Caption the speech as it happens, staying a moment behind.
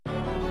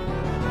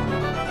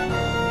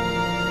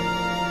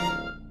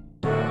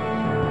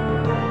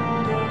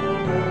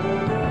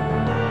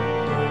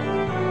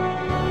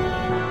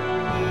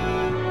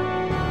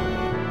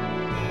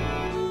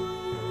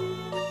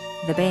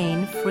the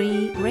Baen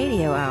Free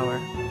Radio Hour.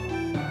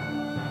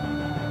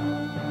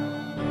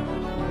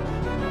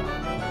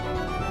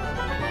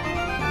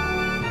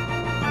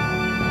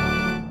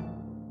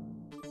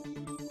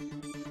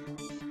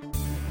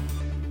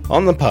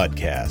 On the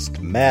podcast,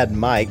 Mad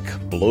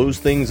Mike blows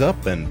things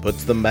up and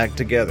puts them back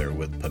together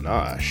with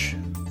panache.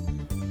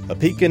 A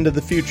peek into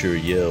the future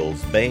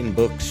yields Baen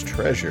Books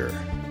treasure.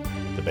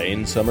 The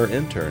Baen summer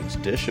interns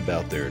dish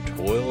about their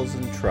toils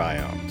and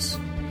triumphs.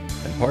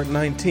 And part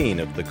 19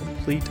 of the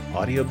complete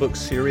audiobook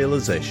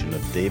serialization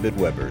of David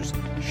Weber's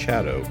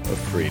Shadow of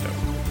Freedom.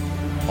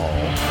 All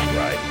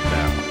right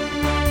now.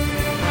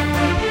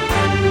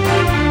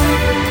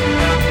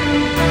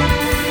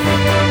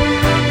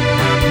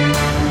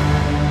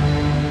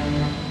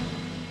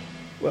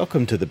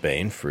 Welcome to the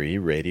Baen Free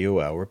Radio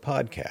Hour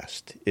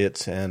podcast.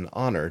 It's an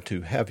honor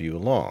to have you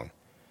along.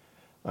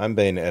 I'm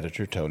Baen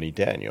editor Tony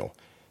Daniel.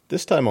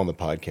 This time on the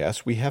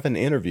podcast, we have an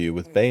interview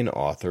with Baen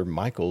author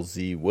Michael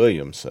Z.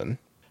 Williamson.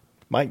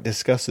 Mike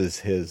discusses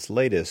his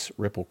latest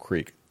Ripple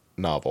Creek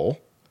novel,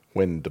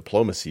 When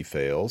Diplomacy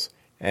Fails,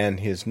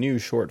 and his new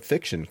short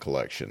fiction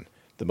collection,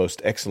 The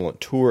Most Excellent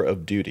Tour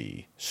of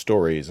Duty,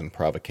 Stories and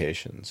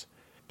Provocations.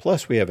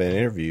 Plus, we have an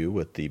interview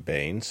with the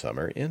Baen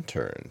summer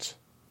interns.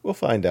 We'll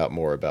find out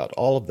more about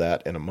all of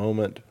that in a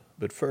moment,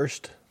 but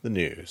first, the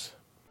news.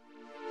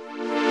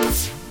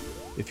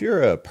 If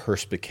you're a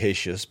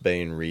perspicacious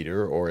Baen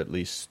reader, or at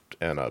least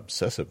an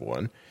obsessive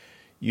one,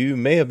 you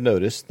may have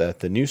noticed that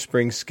the new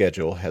spring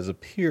schedule has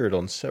appeared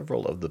on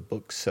several of the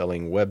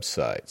book-selling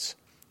websites.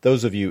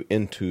 Those of you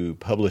into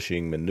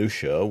publishing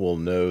minutia will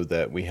know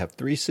that we have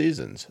 3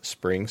 seasons,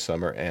 spring,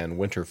 summer, and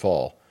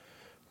winter-fall,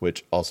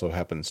 which also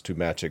happens to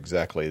match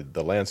exactly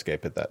the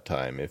landscape at that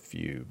time if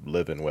you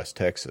live in West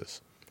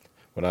Texas.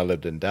 When I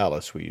lived in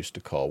Dallas, we used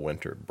to call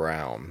winter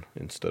brown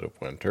instead of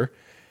winter.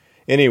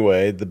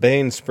 Anyway, the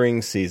Baen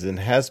spring season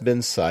has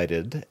been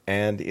cited,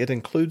 and it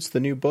includes the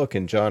new book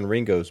in John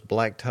Ringo's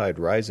Black Tide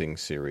Rising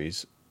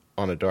series,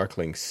 On a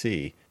Darkling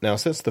Sea. Now,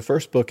 since the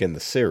first book in the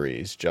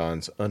series,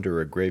 John's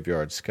Under a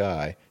Graveyard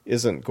Sky,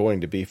 isn't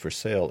going to be for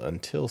sale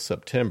until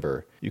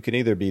September, you can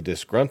either be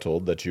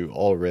disgruntled that you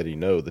already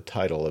know the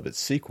title of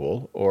its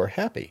sequel, or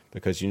happy,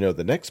 because you know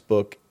the next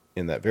book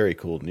in that very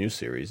cool new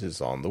series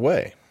is on the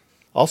way.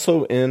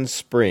 Also in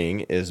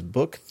spring is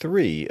Book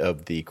 3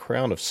 of the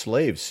Crown of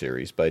Slaves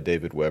series by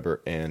David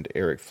Weber and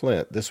Eric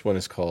Flint. This one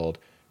is called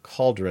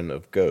Cauldron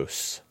of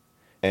Ghosts,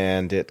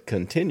 and it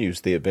continues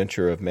the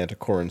adventure of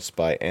Manticorans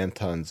by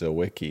Anton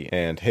Zelwicki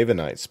and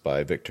Havenites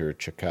by Victor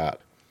Chakat.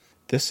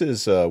 This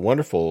is a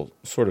wonderful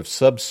sort of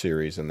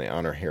sub-series in the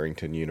Honor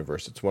Harrington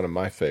universe. It's one of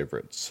my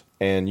favorites,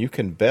 and you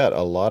can bet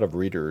a lot of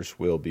readers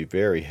will be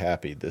very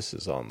happy this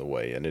is on the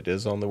way, and it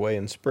is on the way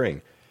in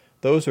spring.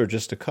 Those are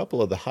just a couple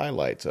of the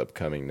highlights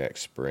upcoming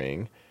next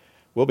spring.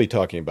 We'll be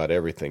talking about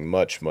everything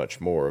much,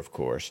 much more, of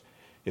course.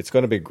 It's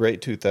going to be a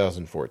great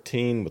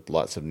 2014 with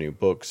lots of new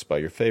books by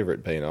your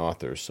favorite Baen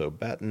authors, so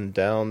batten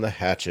down the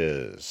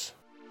hatches.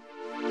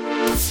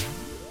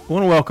 I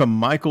want to welcome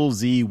Michael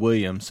Z.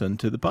 Williamson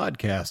to the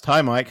podcast.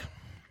 Hi, Mike.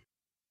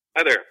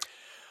 Hi there.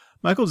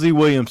 Michael Z.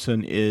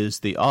 Williamson is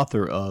the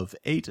author of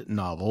 8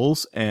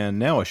 novels and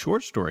now a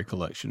short story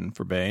collection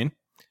for Baen.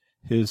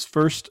 His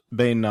first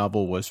Baen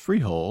novel was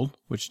Freehold,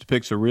 which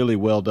depicts a really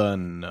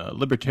well-done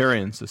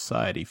libertarian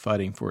society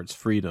fighting for its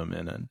freedom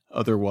in an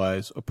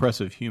otherwise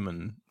oppressive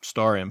human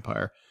star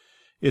empire.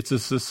 It's a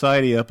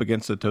society up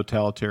against a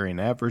totalitarian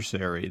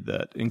adversary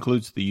that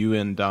includes the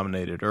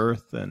UN-dominated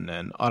Earth and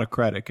an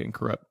autocratic and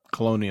corrupt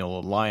colonial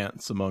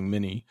alliance among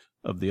many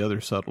of the other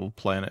settled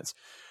planets.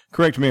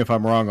 Correct me if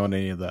I'm wrong on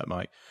any of that,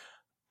 Mike.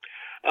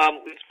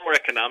 It's more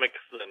economic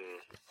than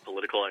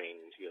political. I mean,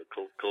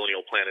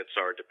 colonial planets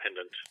are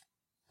dependent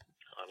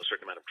on a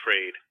certain amount of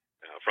trade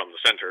from the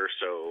center,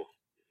 so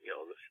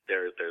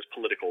there's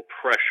political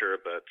pressure,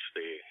 but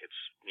it's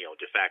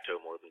de facto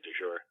more than de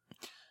jure.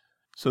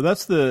 So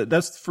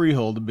that's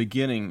Freehold, the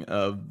beginning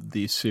of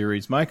the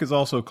series. Mike has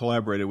also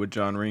collaborated with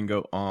John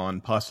Ringo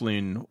on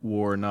Posleen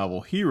War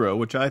novel Hero,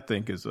 which I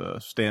think is a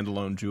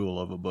standalone jewel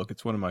of a book.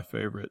 It's one of my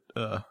favorite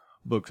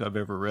books I've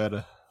ever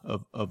read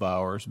of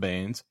ours,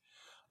 Baen's.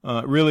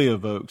 It really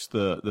evokes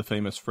the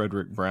famous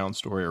Frederick Brown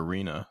story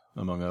Arena,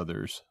 among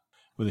others,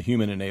 with a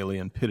human and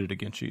alien pitted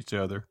against each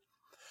other.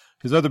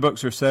 His other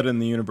books are set in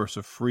the universe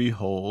of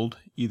Freehold,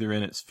 either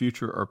in its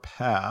future or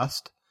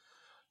past,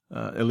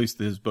 at least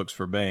his books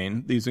for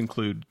Baen. These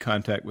include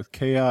Contact with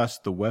Chaos,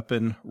 The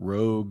Weapon,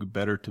 Rogue,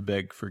 Better to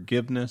Beg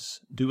Forgiveness,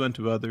 Do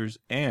Unto Others,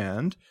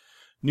 and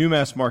new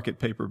mass market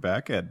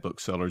paperback at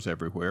booksellers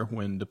everywhere,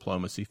 When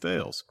Diplomacy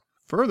Fails.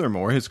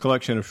 Furthermore, his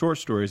collection of short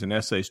stories and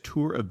essays,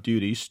 Tour of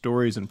Duty,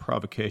 Stories and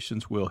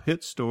Provocations, will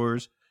hit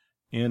stores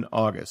in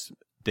August,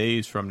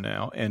 days from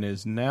now, and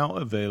is now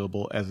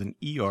available as an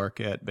e-arc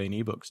at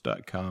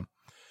baenebooks.com.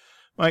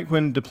 Mike,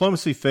 When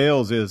Diplomacy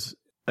Fails is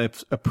a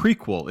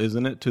prequel,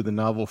 isn't it, to the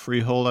novel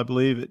Freehold, I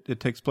believe? It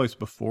takes place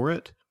before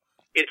it?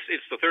 It's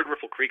the third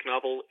Ripple Creek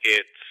novel.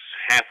 It's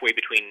halfway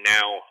between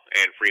now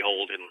and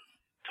Freehold in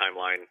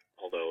timeline,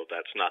 although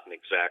that's not an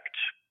exact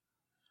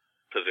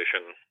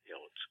position.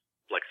 It's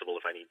flexible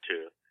if I need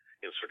to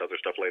insert other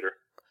stuff later.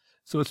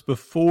 So it's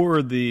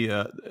before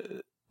the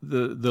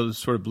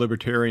sort of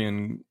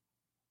libertarian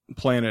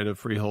planet of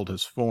Freehold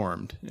has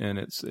formed, and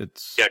it's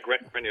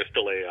Grenia is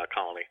still a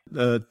colony.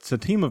 It's a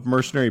team of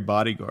mercenary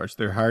bodyguards.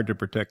 They're hired to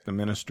protect the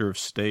Minister of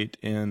State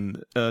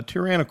and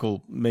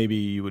tyrannical, maybe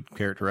you would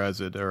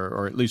characterize it,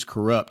 or at least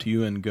corrupt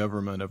UN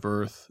government of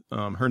Earth.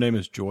 Her name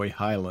is Joy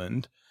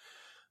Highland.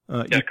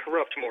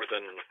 Corrupt more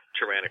than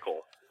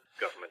tyrannical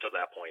government at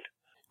that point.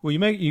 Well,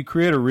 you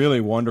create a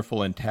really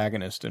wonderful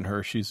antagonist in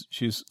her. She's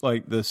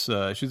like this.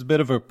 She's a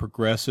bit of a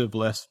progressive,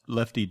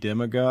 lefty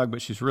demagogue,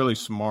 but she's really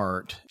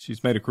smart.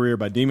 She's made a career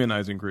by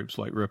demonizing groups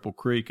like Ripple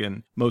Creek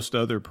and most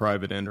other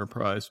private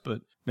enterprise.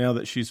 But now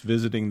that she's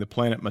visiting the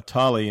planet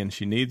Matali and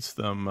she needs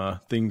them,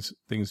 things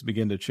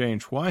begin to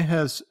change. Why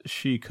has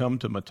she come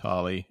to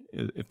Matali,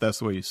 if that's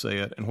the way you say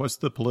it? And what's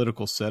the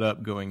political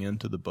setup going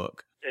into the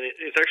book? And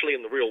it's actually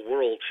in the real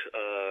world.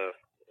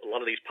 A lot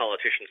of these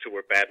politicians who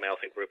were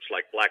bad-mouthing groups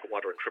like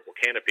Blackwater and Triple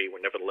Canopy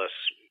were nevertheless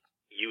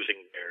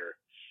using their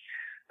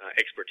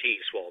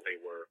expertise while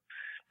they were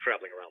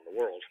traveling around the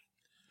world.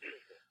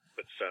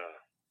 Puts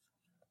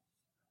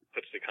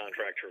the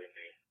contractor in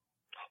an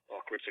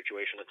awkward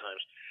situation at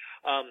times.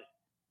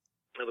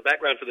 Now, the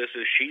background for this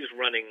is she's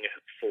running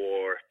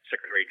for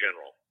Secretary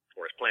General,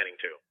 or is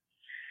planning to.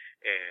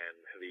 And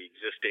the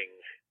existing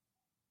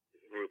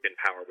group in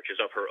power, which is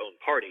of her own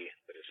party,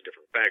 but it's a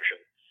different faction,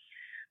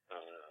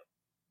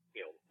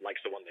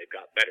 likes the one they've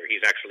got better.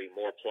 He's actually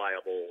more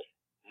pliable,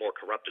 more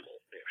corruptible.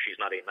 She's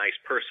not a nice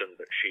person,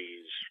 but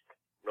she's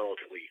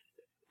relatively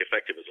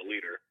effective as a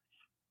leader.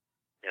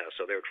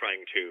 So they're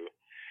trying to,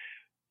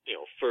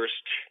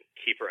 first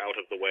keep her out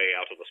of the way,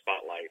 out of the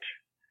spotlight,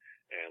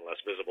 and less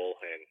visible,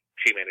 and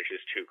she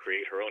manages to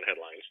create her own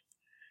headlines.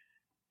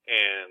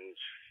 And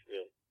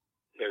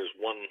there's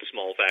one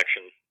small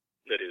faction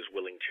that is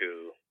willing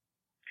to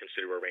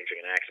consider arranging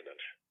an accident.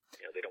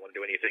 They don't want to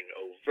do anything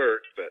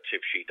overt, but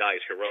if she dies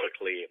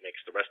heroically, it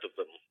makes the rest of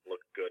them look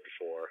good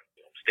for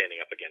standing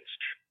up against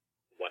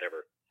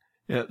whatever.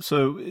 Yeah,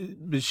 so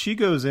she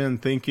goes in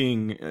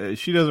thinking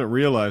she doesn't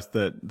realize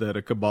that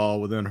a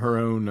cabal within her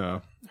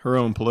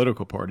own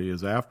political party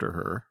is after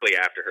her.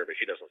 After her, but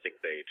she doesn't think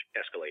they'd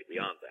escalate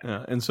beyond that.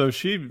 Yeah, and so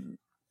she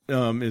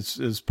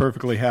is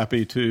perfectly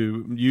happy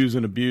to use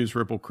and abuse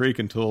Ripple Creek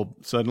until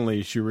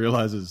suddenly she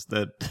realizes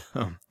that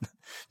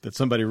that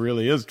somebody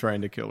really is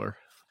trying to kill her.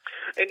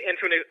 And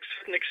to a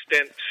certain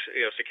extent,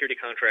 security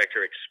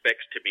contractor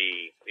expects to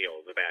be,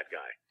 the bad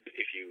guy.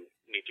 If you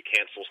need to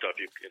cancel stuff,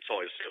 it's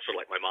always sort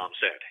of like my mom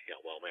said,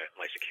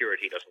 my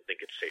security doesn't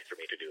think it's safe for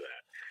me to do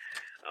that.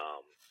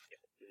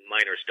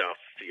 Minor stuff,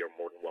 you're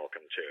more than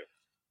welcome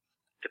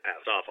to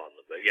pass off on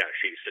them. But yeah,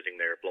 she's sitting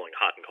there blowing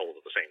hot and cold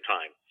at the same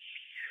time,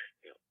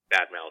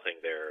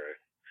 bad-mouthing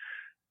their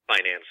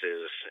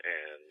finances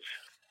and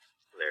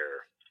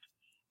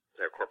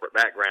their corporate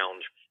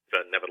background,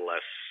 but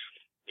nevertheless,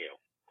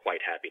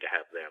 quite happy to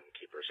have them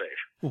keep her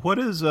safe. What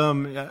is,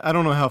 I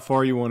don't know how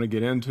far you want to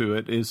get into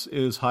it.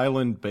 Is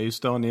Highland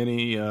based on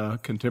any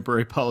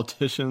contemporary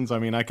politicians? I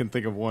mean, I can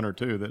think of one or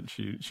two that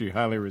she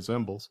highly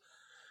resembles.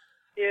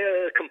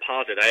 Yeah,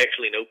 composite. I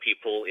actually know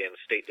people in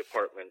State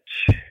Department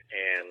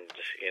and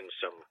in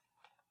some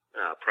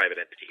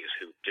private entities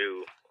who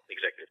do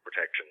executive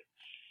protection.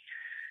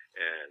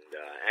 And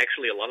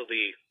actually, a lot of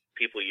the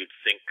people you'd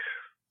think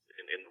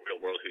in the real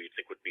world who you'd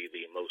think would be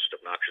the most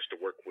obnoxious to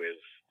work with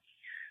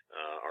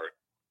are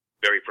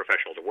very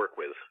professional to work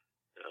with.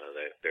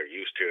 They're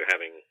used to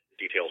having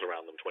details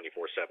around them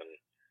 24/7,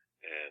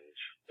 and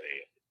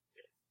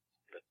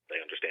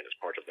they understand it's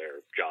part of their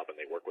job and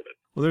they work with it.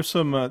 Well, there's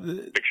some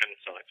fiction,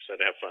 so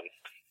to have fun.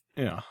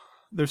 Yeah.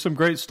 There's some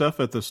great stuff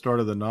at the start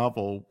of the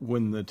novel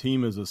when the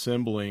team is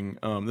assembling.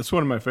 This is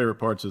one of my favorite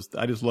parts. Is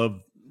I just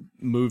love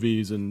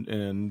movies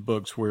and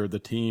books where the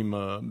team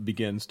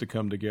begins to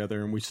come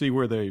together, and we see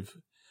where they've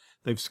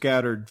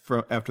scattered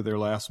after their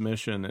last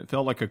mission. It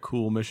felt like a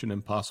cool Mission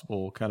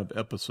Impossible kind of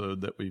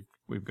episode that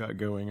we've got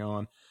going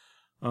on.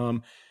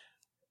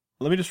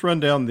 Let me just run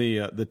down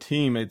the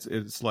team.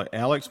 It's like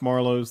Alex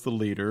Marlowe's the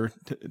leader.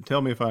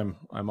 Tell me if I'm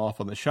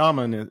off on the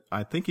shaman.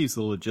 I think he's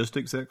the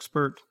logistics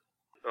expert.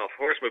 Oh,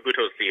 Horace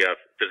Mabuto's the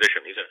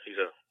physician. He's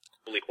a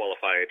fully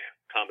qualified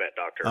combat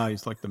doctor.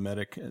 He's like the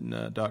medic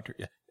and doctor.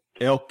 Yeah,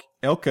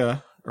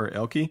 Elka.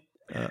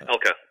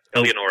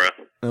 Eleonora.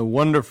 A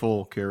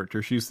wonderful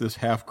character. She's this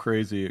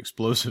half-crazy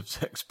explosives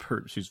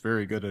expert. She's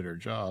very good at her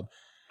job.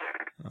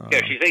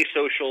 She's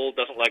asocial,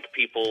 doesn't like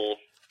people,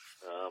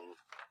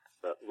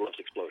 but loves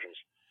explosions.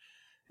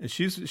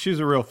 She's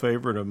a real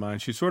favorite of mine.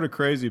 She's sort of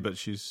crazy, but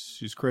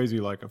she's crazy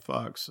like a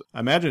fox.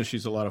 I imagine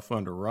she's a lot of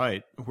fun to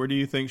write. Where do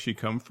you think she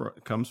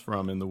comes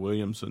from in the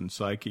Williamson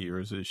psyche, or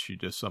is she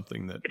just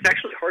something that... It's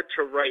actually hard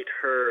to write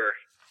her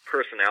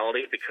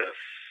personality because,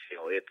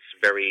 it's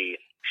very...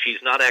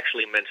 She's not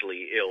actually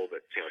mentally ill,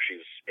 but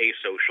she's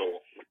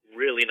asocial,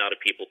 really not a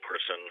people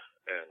person,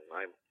 and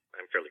I'm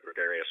fairly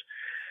gregarious.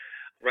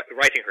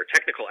 Writing her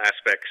technical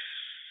aspects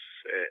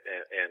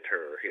and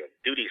her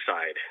duty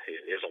side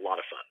is a lot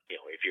of fun.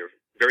 If you're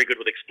very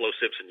good with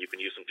explosives and you can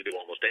use them to do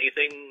almost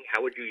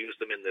how would you use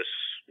them in this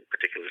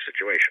particular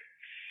situation?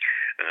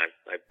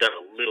 I've done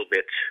a little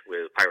bit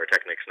with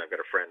pyrotechnics, and I've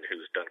got a friend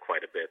who's done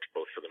quite a bit,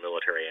 both for the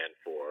military and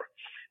for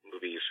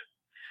movies,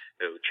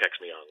 who checks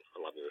me on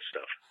a lot of this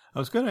stuff. I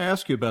was going to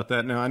ask you about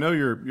that. Now, I know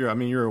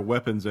you're a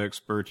weapons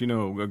expert. You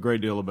know a great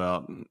deal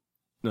about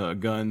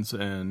guns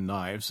and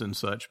knives and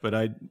such, but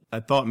I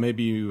thought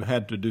maybe you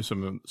had to do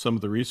some of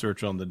the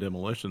research on the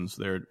demolitions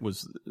there.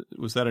 Was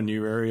that a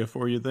new area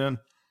for you then?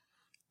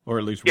 Or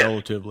at least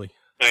relatively?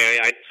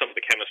 I some of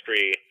the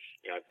chemistry,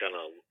 I've done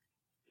a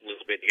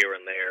little bit here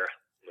and there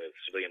with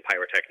civilian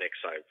pyrotechnics.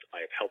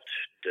 I've helped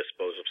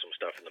dispose of some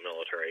stuff in the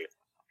military.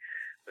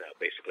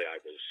 Basically, I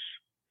was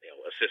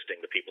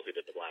assisting the people who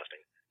did the blasting.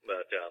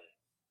 But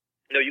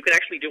no, you can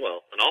actually do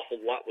an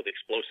awful lot with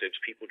explosives.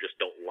 People just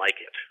don't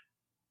like it.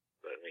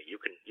 But, I mean, you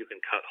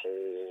can cut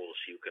holes,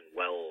 you can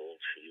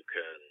weld, you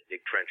can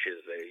dig trenches.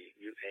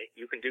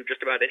 You can do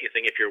just about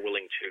anything if you're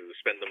willing to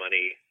spend the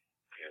money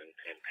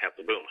and have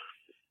the boom.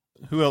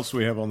 Who else do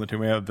we have on the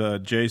team? We have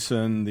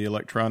Jason, the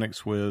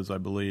electronics whiz, I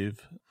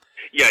believe.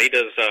 Yeah, he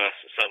does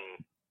some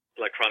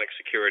electronic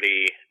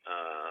security,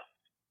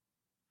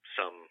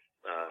 some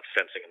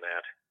sensing and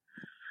that.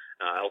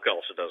 Elke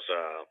also does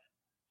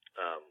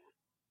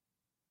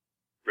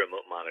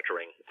remote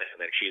monitoring, and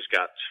then she's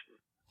got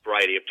a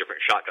variety of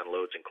different shotgun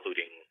loads,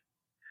 including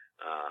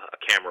a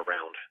camera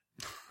round.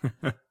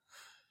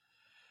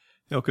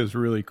 Elke's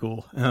really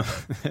cool.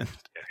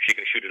 She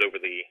can shoot it over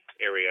the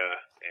area,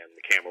 and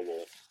the camera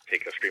will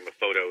take a stream of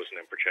photos and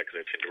then project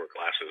it into her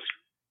glasses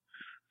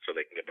so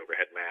they can get an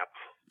overhead map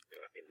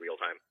in real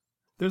time.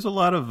 There's a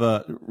lot of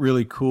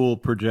really cool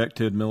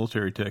projected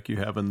military tech you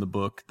have in the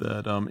book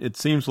that it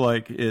seems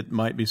like it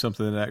might be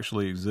something that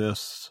actually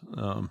exists.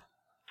 Well,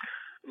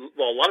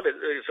 a lot of it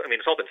is,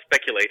 it's all been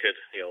speculated,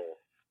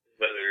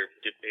 whether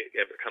it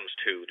ever comes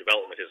to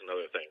development is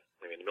another thing.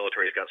 The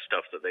military's got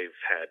stuff that they've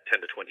had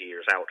 10 to 20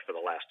 years out for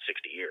the last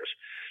 60 years.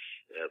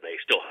 They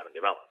still haven't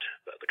developed,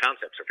 but the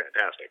concepts are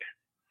fantastic.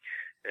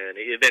 And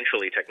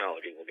eventually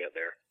technology will get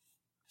there.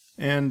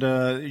 And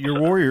your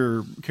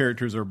warrior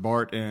characters are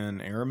Bart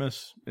and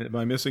Aramis. Am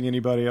I missing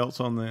anybody else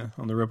on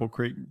the Ripple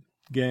Creek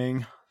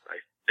gang? I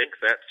think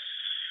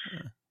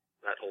that's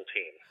that whole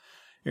team.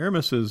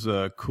 Aramis is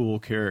a cool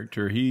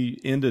character. He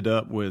ended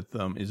up with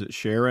is it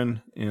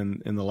Sharon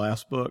in the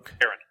last book?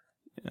 Sharon.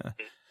 Yeah.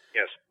 Mm-hmm.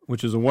 Yes.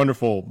 Which is a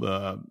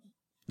wonderful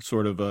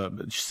sort of a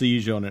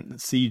siege on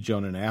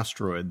an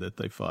asteroid that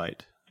they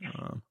fight,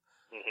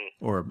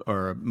 or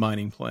a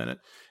mining planet.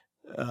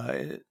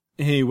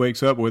 He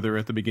wakes up with her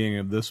at the beginning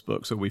of this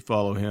book, so we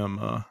follow him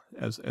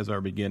as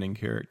our beginning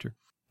character.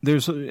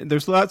 There's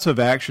lots of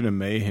action and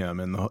mayhem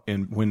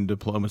in When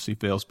Diplomacy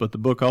Fails, but the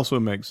book also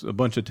makes a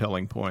bunch of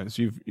telling points.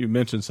 You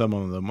mentioned some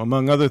of them,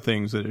 among other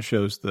things, that it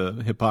shows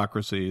the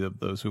hypocrisy of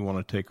those who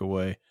want to take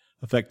away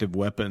effective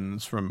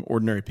weapons from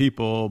ordinary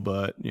people,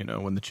 but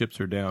when the chips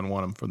are down,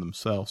 want them for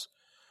themselves.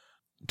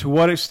 To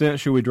what extent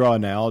should we draw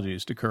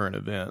analogies to current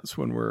events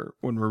when we're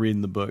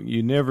reading the book?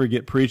 You never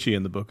get preachy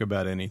in the book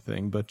about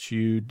anything, but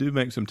you do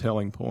make some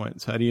telling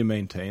points. How do you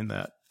maintain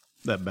that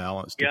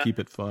balance to keep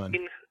it fun?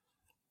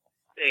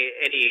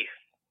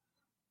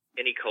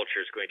 Any culture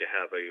is going to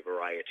have a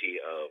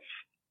variety of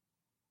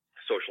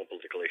social and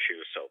political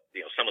issues. So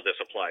some of this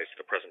applies to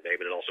the present day,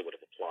 but it also would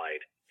have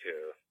applied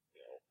to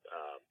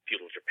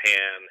feudal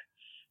Japan,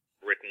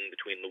 Britain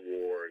between the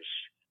wars.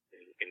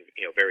 In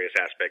various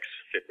aspects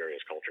fit various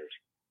cultures.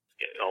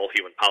 All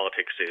human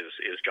politics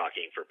is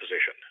jockeying for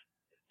position.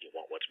 You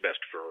want what's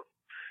best for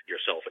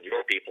yourself and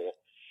your people.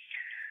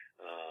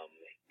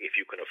 If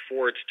you can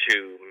afford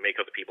to make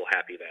other people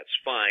happy, that's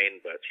fine,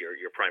 but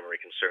your primary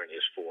concern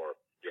is for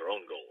your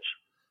own goals.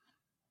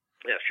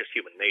 That's just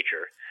human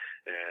nature,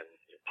 and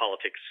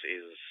politics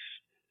is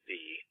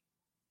the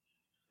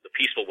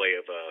peaceful way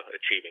of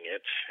achieving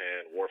it,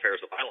 and warfare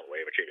is the violent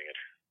way of achieving it.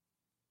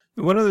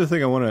 One other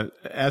thing I want to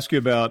ask you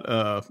about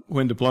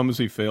When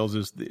Diplomacy Fails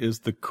is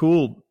the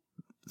cool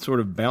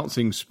sort of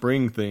bouncing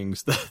spring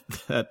things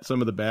that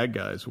some of the bad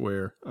guys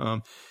wear.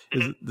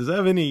 Does that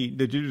have any?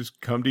 Did you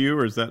just come to you,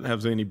 or does that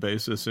have any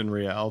basis in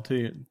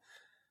reality?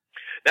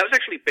 That was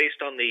actually based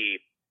on the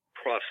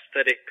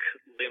prosthetic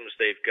limbs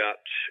they've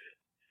got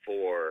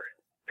for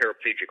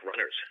paraplegic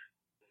runners.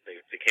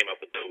 They came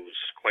up with those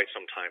quite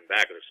some time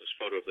back. There's this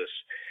photo of this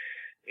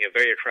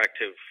very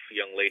attractive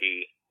young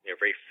lady.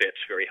 Very fit,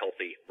 very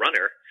healthy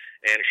runner,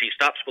 and she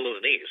stops below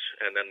the knees,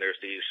 and then there's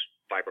these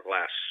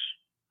fiberglass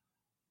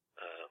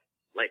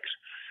legs,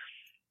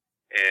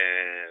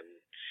 and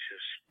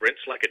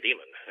sprints like a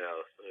demon.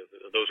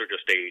 Those are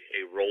just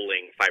a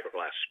rolling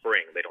fiberglass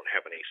spring. They don't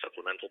have any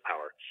supplemental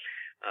power.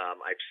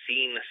 I've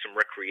seen some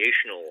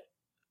recreational,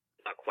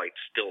 not quite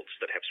stilts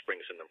that have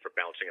springs in them for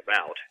bouncing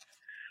about,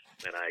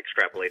 and I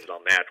extrapolated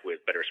on that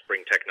with better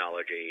spring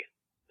technology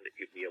that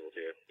you'd be able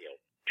to,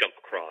 jump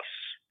across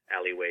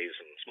alleyways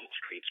and small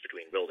streets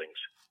between buildings.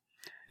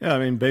 Yeah,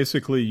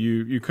 basically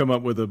you come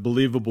up with a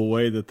believable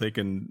way that they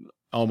can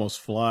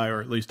almost fly,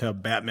 or at least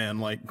have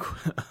Batman-like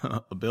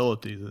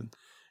abilities.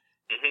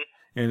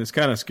 And it's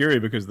kind of scary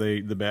because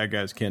the bad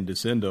guys can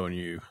descend on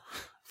you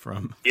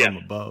from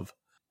above.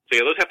 So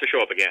yeah, those have to show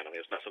up again. I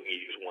mean, it's not something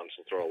you use once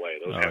and throw away.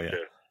 Those have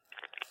to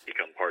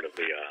become part of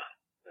the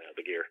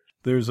gear.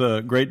 There's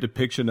a great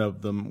depiction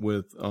of them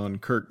on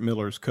Kirk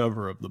Miller's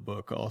cover of the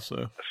book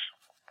also.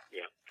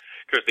 Yeah.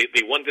 Because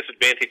the one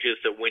disadvantage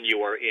is that when you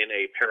are in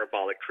a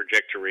parabolic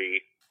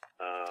trajectory,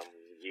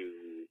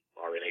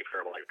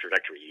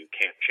 you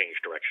can't change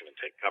direction and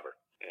take cover.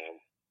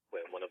 And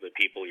when one of the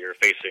people you're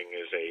facing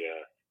is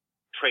a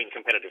trained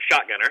competitive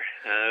shotgunner,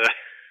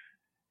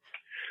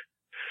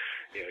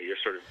 you're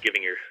sort of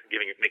making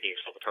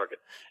yourself a target.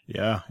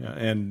 Yeah,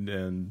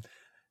 and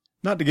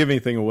not to give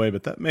anything away,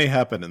 but that may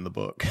happen in the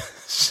book.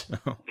 So.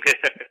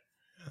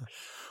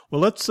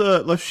 Well,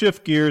 let's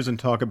shift gears and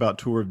talk about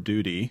Tour of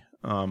Duty,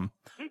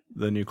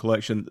 the new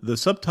collection. The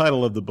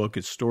subtitle of the book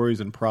is Stories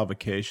and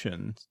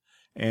Provocations,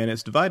 and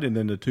it's divided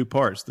into two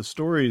parts. The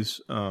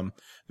stories, they're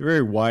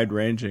very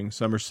wide-ranging.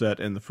 Some are set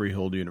in the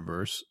Freehold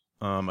universe.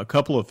 A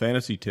couple of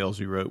fantasy tales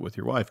you wrote with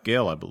your wife,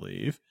 Gail, I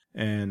believe.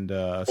 And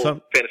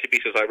some fantasy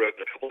pieces I wrote,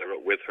 and a couple I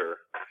wrote with her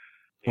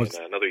in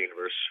another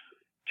universe,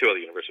 two other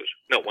universes.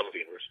 No, one of the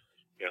universes.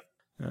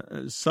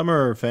 Yeah. Some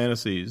are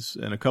fantasies,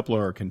 and a couple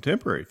are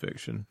contemporary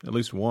fiction. At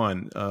least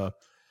one. A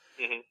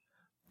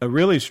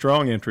really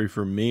strong entry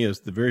for me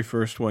is the very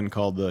first one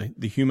called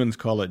 "The Humans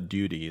Call It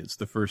Duty." It's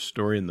the first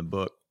story in the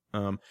book.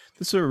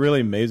 This is a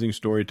really amazing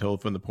story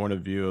told from the point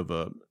of view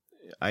of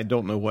I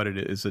don't know what it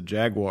is, a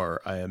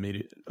jaguar.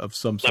 Of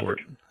some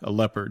sort, a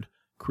leopard.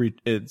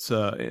 It's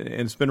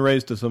been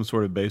raised to some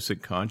sort of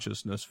basic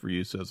consciousness for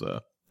use as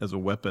a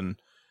weapon.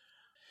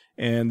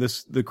 And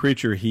the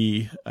creature,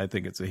 I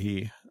think it's a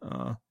he,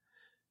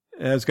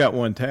 has got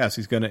one task.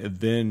 He's going to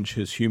avenge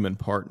his human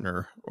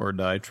partner or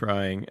die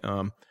trying.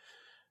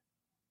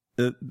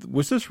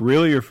 Was this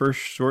really your first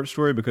short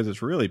story? Because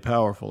it's really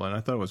powerful, and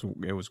I thought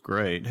it was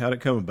great. How'd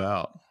it come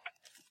about?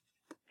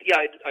 Yeah,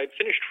 I'd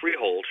finished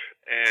Freehold,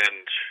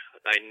 and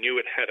I knew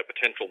it had a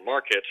potential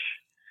market.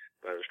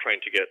 I was trying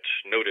to get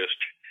noticed,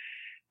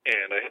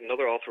 and I had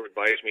another author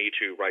advise me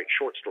to write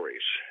short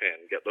stories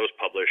and get those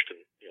published and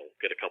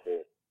get a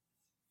couple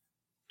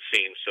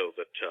scenes so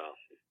that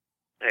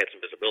I had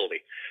some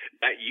visibility.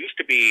 That used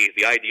to be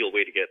the ideal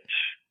way to get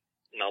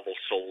novels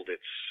sold.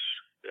 It's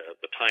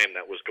the time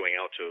that was going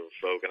out of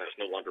vogue, and it's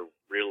no longer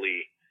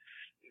really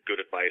good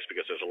advice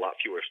because there's a lot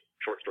fewer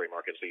short story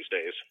markets these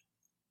days.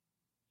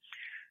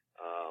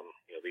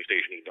 These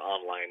days you need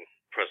online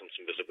presence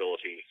and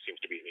visibility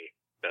seems to be the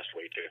best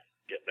way to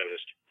get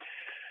noticed.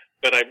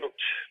 But I wrote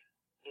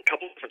a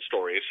couple of different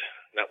stories.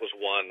 That was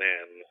one,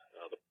 and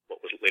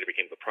what later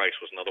became The Price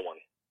was another one.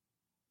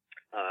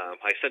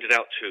 I sent it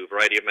out to a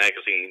variety of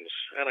magazines,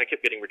 and I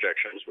kept getting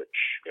rejections, which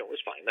was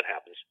fine. That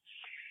happens.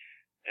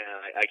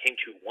 And I came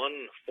to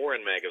one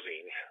foreign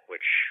magazine,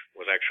 which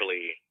was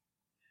actually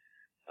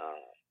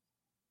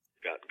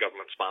got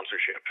government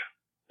sponsorship.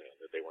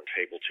 That they weren't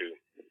able to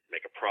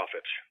make a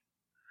profit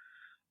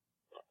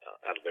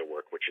out of their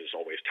work, which is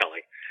always telling.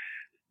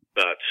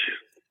 But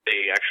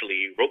they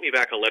actually wrote me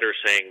back a letter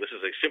saying, this is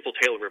a simple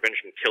tale of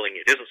revenge and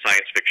killing, it isn't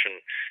science fiction,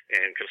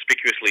 and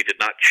conspicuously did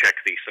not check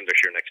the send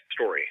us your next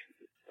story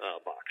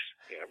box.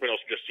 Everyone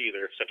else just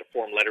either sent a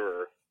form letter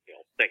or,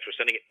 thanks for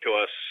sending it to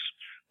us,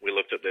 we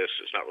looked at this,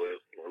 it's not really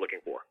what we're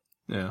looking for.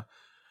 Yeah.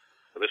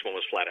 So this one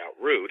was flat out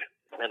rude.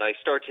 And I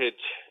started,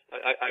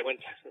 I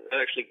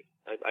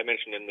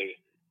mentioned in the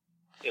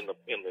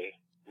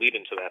lead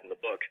into that in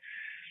the book,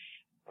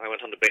 I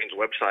went on the Baen's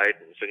website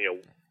and said,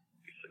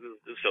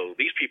 so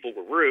these people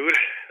were rude.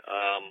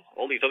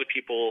 All these other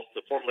people,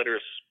 the form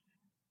letters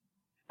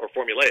are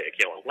formulaic.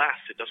 Alas,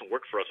 it doesn't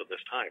work for us at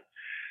this time.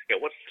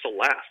 What's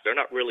alas? They're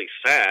not really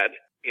sad.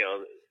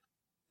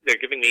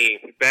 They're giving me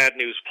bad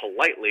news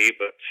politely,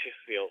 but,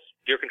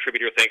 dear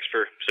contributor, thanks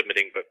for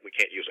submitting, but we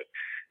can't use it.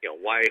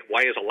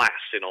 Why is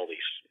alas in all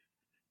these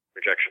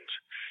rejections?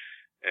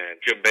 And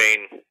Jim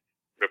Baen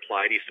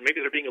replied, he said,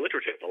 maybe they're being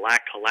alliterative.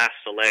 Alack, alas,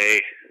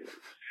 alay,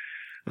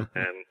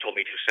 and told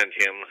me to send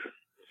him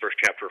the first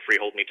chapter of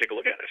Freehold and he'd take a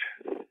look at it.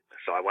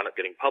 So I wound up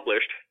getting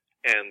published,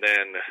 and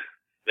then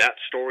that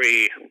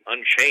story,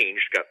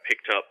 Unchanged, got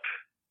picked up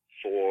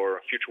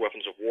for Future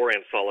Weapons of War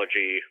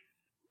anthology,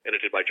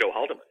 edited by Joe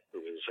Haldeman,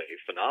 who is a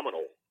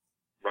phenomenal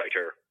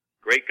writer,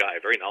 great guy,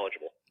 very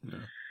knowledgeable.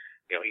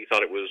 Yeah. He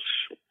thought it was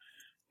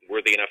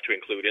worthy enough to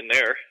include in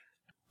there,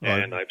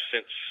 and I've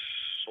since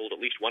sold at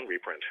least one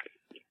reprint.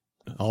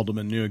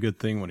 Haldeman knew a good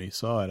thing when he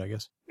saw it, I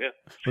guess. Yeah.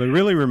 Well, it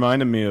really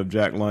reminded me of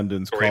Jack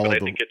London's story, Call but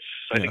of I think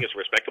it's a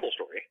respectable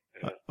story.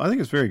 I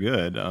think it's very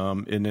good,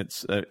 and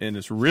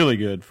it's really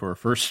good for a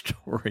first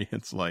story.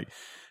 It's like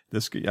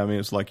this. I mean,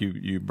 it's like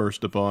you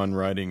burst upon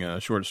writing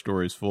short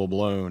stories full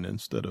blown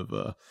instead of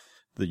the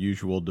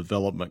usual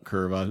development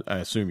curve. I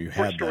assume you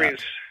had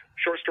that.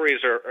 Short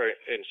stories are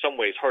in some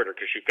ways harder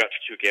because you've got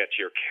to get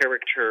your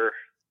character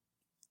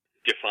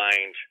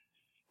defined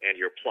and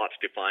your plots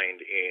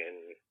defined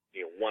in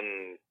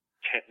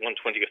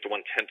 1/20th to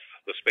 1/10th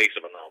the space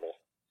of a novel.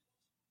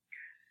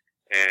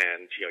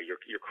 And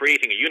you're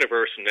creating a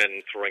universe and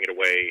then throwing it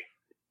away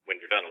when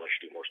you're done, unless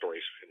you do more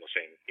stories in the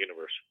same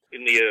universe.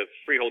 In the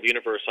Freehold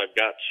universe, I've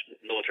got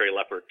military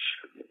leopards.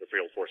 The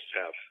Freehold forces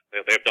have.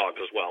 They have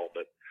dogs as well,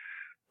 but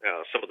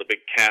some of the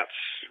big cats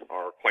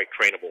are quite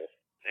trainable,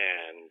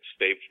 and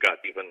they've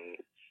got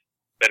even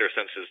better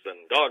senses than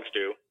dogs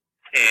do.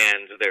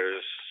 And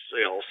there's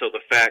also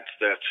the fact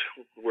that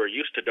we're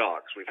used to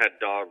dogs. We've had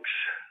dogs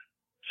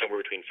somewhere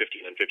between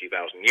 15 and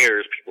 50,000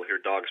 years. People hear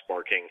dogs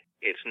barking.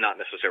 It's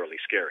not necessarily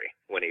scary.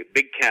 When a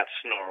big cat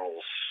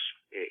snarls,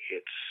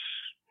 it's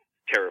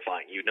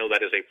terrifying. You know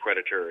that is a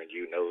predator, and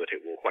you know that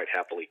it will quite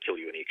happily kill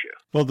you and eat you.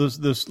 Well,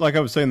 this like I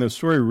was saying, the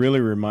story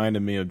really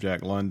reminded me of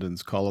Jack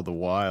London's Call of the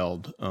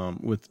Wild,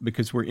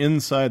 because we're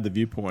inside the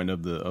viewpoint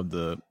of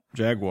the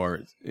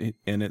jaguar,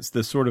 and it's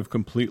this sort of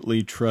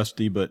completely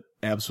trusty but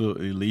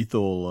absolutely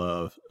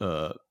lethal,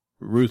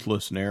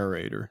 ruthless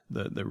narrator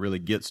that really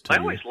gets to you.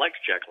 I always liked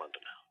Jack London.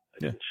 I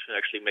didn't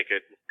actually make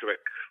a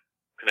direct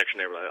connection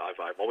there, but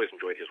I've always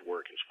enjoyed his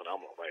work. He's a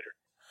phenomenal writer.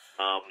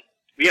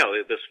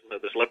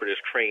 This leopard is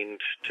trained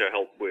to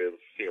help with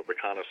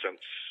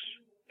reconnaissance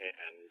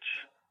and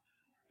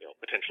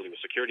potentially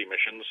with security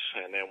missions.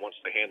 And then once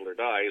the handler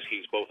dies,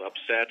 he's both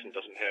upset and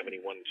doesn't have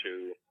anyone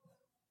to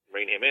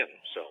rein him in.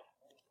 So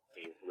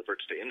he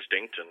reverts to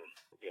instinct and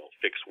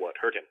fix what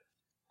hurt him.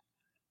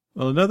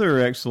 Well, another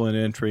excellent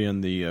entry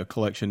in the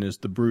collection is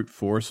the brute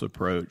force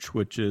approach,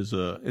 which is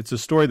it's a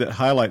story that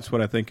highlights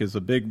what I think is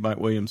a big Mike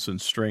Williamson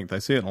strength. I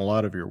see it in a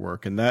lot of your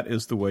work, and that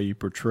is the way you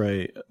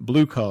portray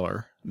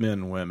blue-collar men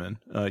and women.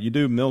 You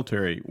do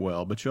military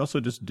well, but you also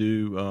just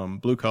do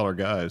blue-collar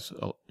guys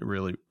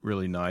really,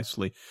 really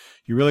nicely.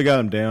 You really got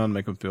them down,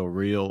 make them feel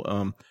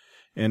real.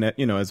 And,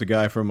 as a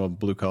guy from a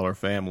blue-collar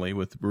family,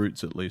 with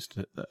brutes at least,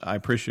 I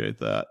appreciate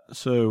that.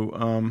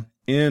 So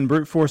in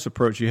Brute Force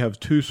Approach, you have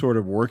two sort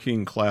of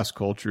working class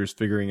cultures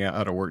figuring out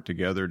how to work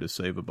together to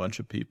save a bunch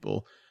of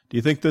people. Do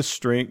you think this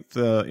strength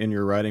in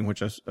your writing,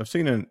 which I've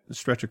seen it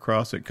stretch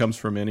across, it comes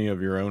from any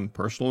of your own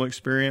personal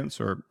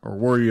experience, or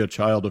were you a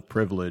child of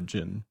privilege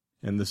and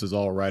this is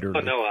all writerly?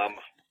 Oh, no,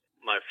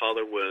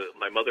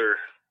 my mother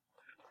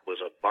was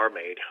a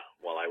barmaid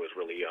while I was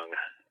really young.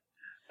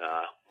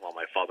 While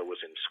my father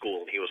was in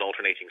school, and he was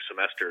alternating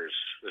semesters.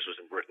 This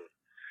was in Britain.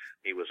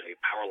 He was a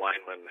power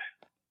lineman,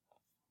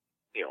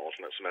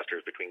 alternate semesters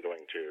between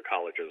going to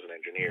college as an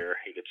engineer.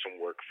 He did some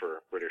work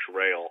for British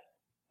Rail.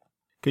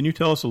 Can you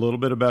tell us a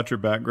little bit about your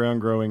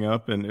background growing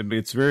up? And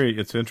it's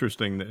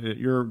interesting that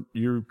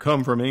you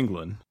come from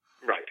England.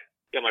 Right.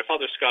 Yeah, my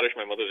father's Scottish,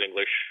 my mother's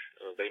English.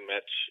 They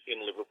met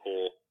in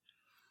Liverpool.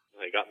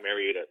 They got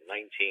married at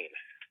 19.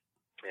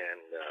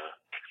 And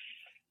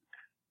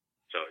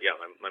so, yeah,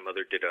 my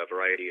mother did a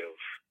variety of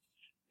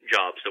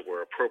jobs that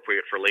were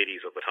appropriate for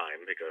ladies at the time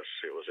because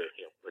it was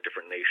a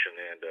different nation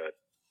and a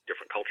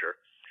different culture.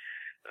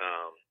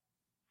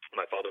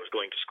 My father was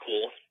going to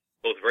school.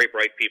 Both very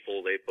bright people.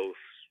 They both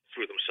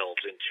threw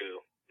themselves into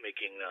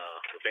making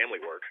the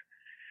family work.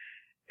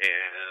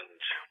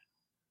 And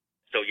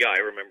so, yeah,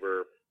 I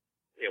remember,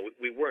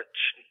 we weren't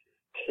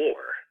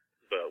poor,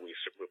 but we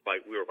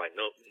were by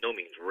no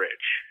means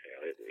rich.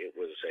 It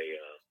was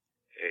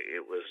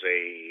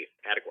a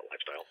adequate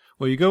lifestyle.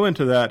 Well, you go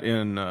into that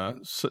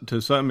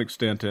to some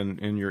extent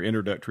in your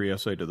introductory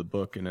essay to the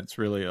book, and it's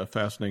really a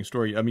fascinating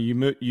story. I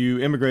mean, you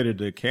immigrated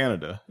to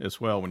Canada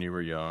as well when you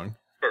were young.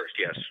 First,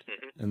 yes.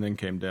 Mm-hmm. And then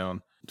came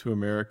down to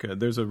America.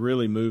 There's a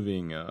really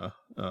moving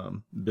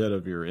bit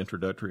of your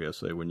introductory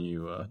essay when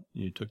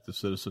you took the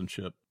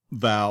citizenship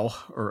vow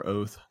or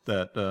oath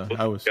that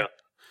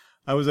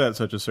I was at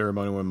such a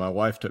ceremony when my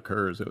wife took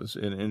hers.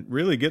 And it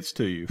really gets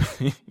to you.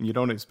 You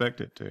don't expect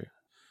it to.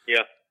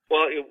 Yeah.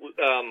 Well,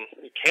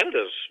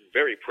 Canada's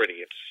very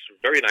pretty. It's a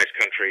very nice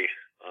country.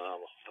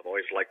 I've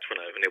always liked when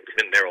I've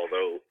been there,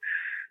 although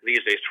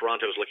these days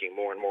Toronto's looking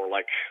more and more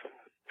like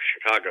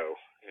Chicago.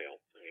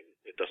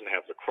 It doesn't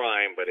have the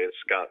crime, but it's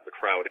got the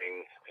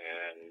crowding,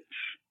 and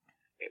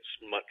it's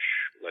much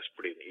less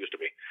pretty than it used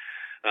to be.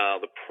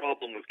 The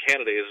problem with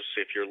Canada is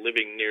if you're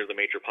living near the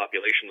major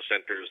population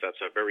centers,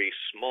 that's a very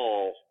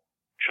small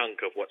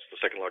chunk of what's the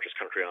second largest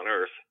country on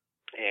Earth.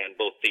 And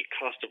both the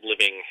cost of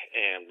living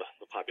and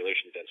the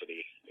population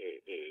density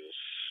is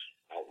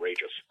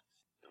outrageous.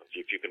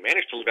 If you can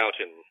manage to live out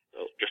in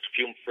just a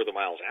few further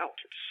miles out,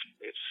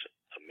 it's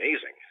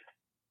amazing.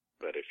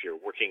 But if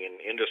you're working in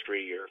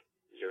industry, you're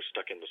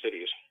stuck in the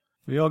cities.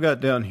 We all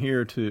got down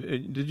here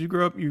did you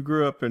grow up? You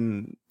grew up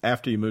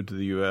after you moved to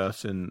the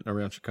U.S. and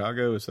around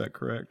Chicago. Is that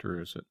correct,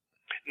 or is it?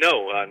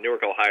 No,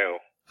 Newark, Ohio.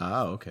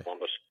 Ah, okay.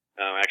 Columbus.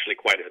 Actually,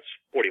 it's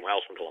 40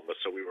 miles from Columbus,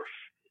 so we were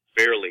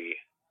fairly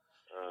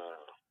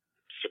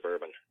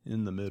suburban.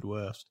 In the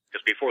Midwest.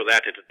 Because before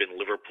that, it had been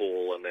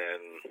Liverpool and then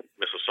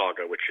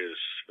Mississauga, which is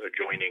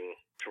adjoining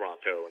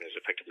Toronto and is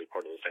effectively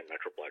part of the same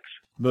metroplex.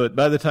 But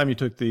by the time you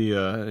took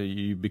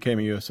you became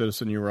a U.S.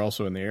 citizen, you were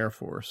also in the Air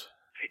Force.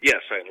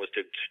 Yes, I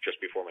enlisted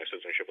just before my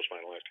citizenship was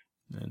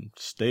finalized. And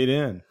stayed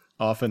in,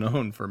 off and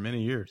on, for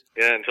many years.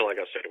 Yeah, until I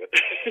got sick of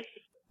it.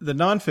 The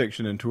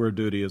nonfiction in Tour of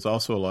Duty is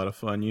also a lot of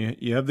fun.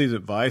 You have these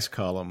advice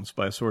columns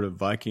by a sort of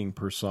Viking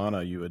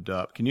persona you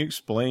adopt. Can you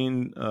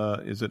explain,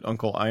 is it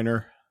Uncle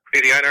Einar?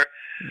 Crazy Einar?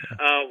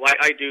 Yeah.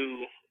 I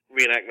do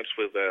reenactments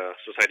with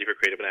Society for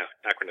Creative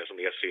Anachronism,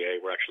 the SCA.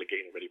 We're actually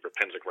getting ready for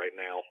Penzic right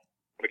now,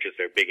 which is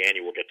their big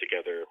annual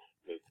get-together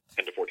with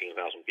 10 to 14,000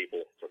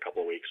 people for a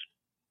couple of weeks.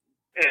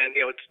 And,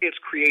 it's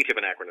creative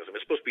anachronism.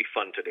 It's supposed to be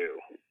fun to do.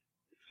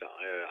 So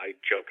I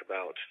joke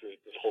about,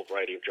 there's a whole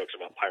variety of jokes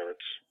about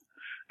pirates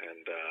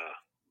and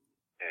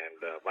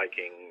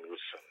Vikings.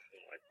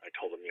 I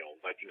told them,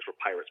 Vikings were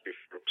pirates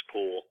before it was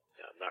cool.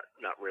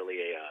 Not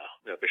really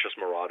a vicious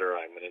marauder.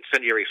 I'm an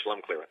incendiary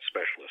slum clearance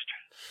specialist.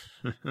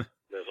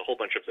 There's a whole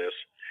bunch of this.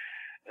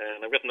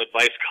 And I've got an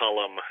advice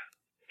column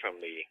from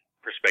the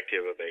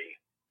perspective of a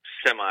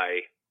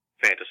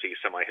semi-fantasy,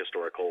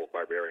 semi-historical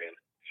barbarian.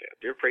 So,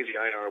 Dear Crazy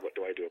Einar, what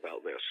do I do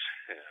about this?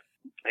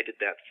 I did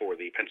that for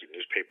the Penzic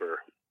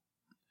newspaper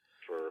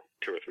for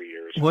 2 or 3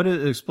 years.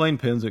 Explain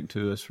Penzic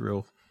to us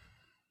real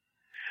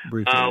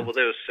briefly. Well,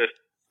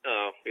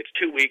 it's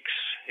 2 weeks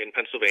in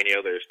Pennsylvania.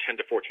 There's 10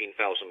 to 14,000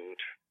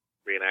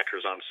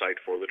 reenactors on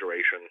site for the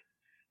duration.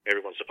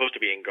 Everyone's supposed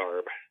to be in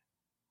garb.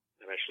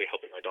 I'm actually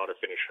helping my daughter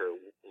finish her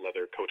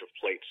leather coat of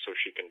plates so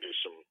she can do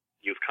some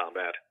youth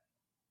combat.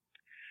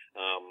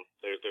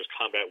 There's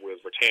combat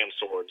with rattan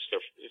swords.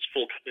 It's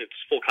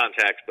full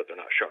contact, but they're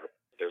not sharp.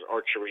 There's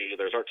archery.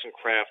 There's arts and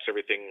crafts,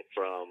 everything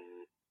from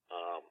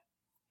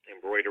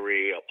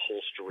embroidery,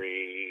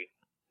 upholstery,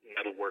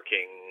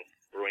 metalworking,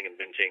 brewing and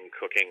minting,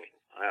 cooking.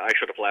 I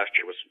showed up last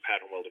year with some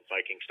pattern-welded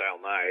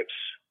Viking-style knives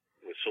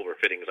with silver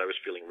fittings. I was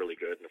feeling really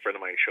good. And a friend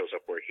of mine shows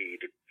up where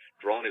he'd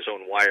drawn his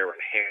own wire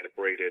and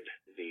hand-braided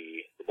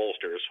the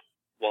bolsters.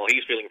 While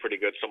he's feeling pretty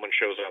good, someone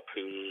shows up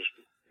who's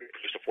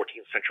produced a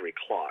 14th century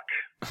clock,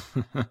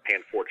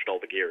 hand-forged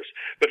all the gears.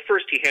 But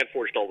first he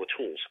hand-forged all the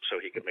tools so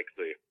he could make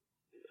the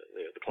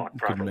clock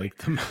properly.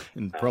 Could make them,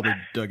 and probably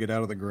dug it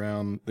out of the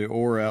ground, the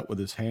ore out with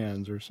his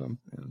hands or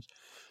something.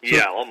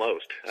 Yeah,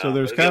 almost. So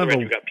there's kind of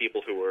you've got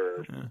people who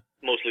are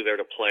mostly there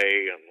to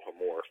play and are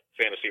more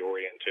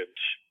fantasy-oriented,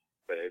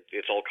 but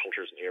it's all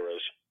cultures and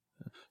eras.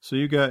 So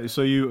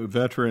you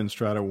veterans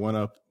try to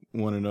one-up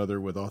one another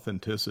with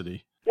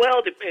authenticity.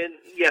 Well,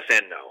 yes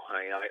and no.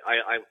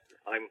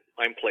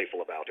 I'm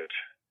playful about it.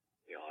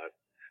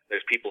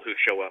 There's people who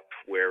show up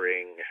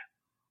wearing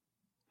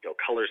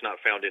colors not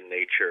found in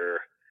nature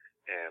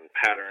and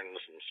patterns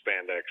and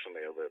spandex, and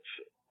that's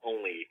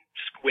only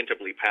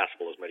squintably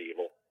passable as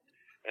medieval.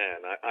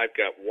 And I've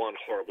got one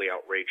horribly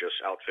outrageous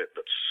outfit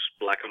that's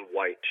black and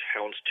white,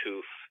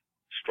 houndstooth,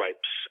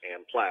 stripes,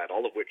 and plaid,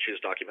 all of which is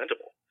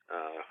documentable.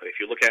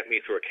 If you look at me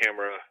through a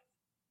camera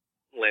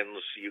lens,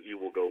 you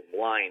will go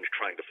blind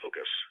trying to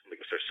focus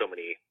because there's so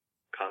many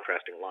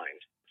contrasting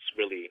lines. It's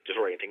really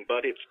disorienting,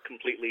 but it's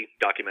completely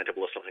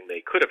documentable as something they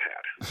could have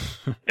had.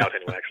 Doubt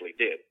anyone actually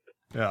did.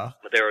 Yeah.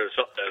 But there's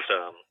a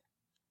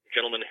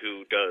gentleman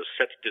who does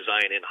set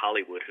design in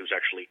Hollywood who's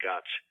actually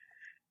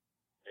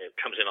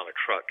comes in on a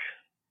truck,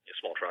 a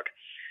small truck,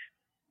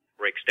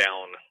 breaks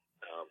down,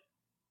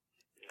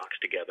 knocks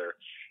together.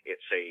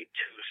 It's a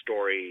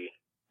 2-story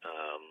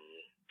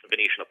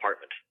Venetian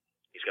apartment.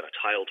 He's got a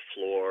tiled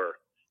floor,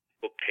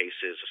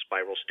 bookcases, a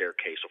spiral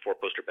staircase, a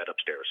 4-poster bed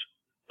upstairs,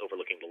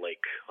 overlooking the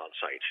lake on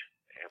site.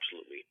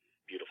 Absolutely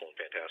beautiful and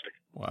fantastic.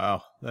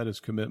 Wow, that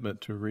is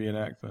commitment to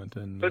reenactment.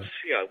 And but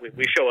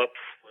we show up,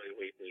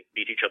 we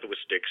beat each other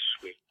with sticks,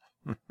 we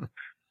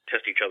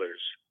test each other's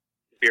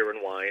beer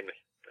and wine,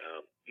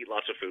 eat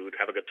lots of food,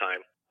 have a good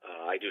time.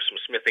 I do some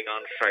smithing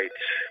on site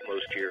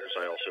most years.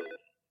 I also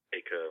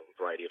make a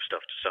variety of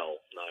stuff to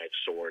sell: knives,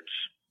 swords,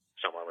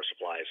 some armor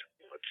supplies.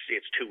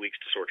 It's 2 weeks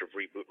to sort of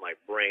reboot my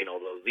brain,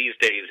 although these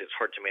days it's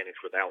hard to manage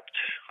without.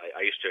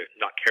 I used to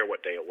not care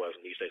what day it was,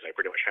 and these days I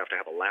pretty much have to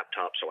have a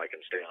laptop so I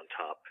can stay on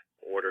top.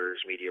 Orders,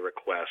 media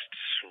requests,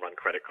 run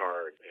credit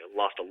card.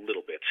 Lost a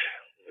little bit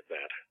with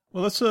that.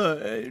 Well, let's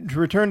to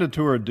return to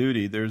tour of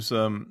duty. There's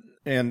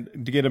and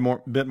to get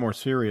bit more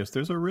serious,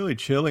 there's a really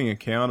chilling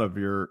account of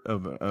your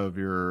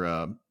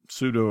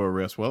pseudo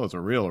arrest, well, it's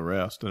a real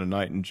arrest and a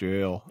night in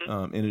jail,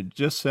 and it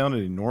just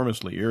sounded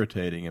enormously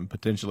irritating and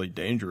potentially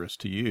dangerous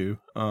to you.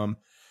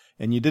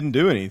 And you didn't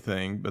do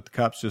anything, but the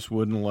cops just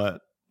wouldn't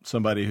let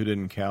somebody who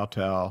didn't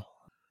kowtow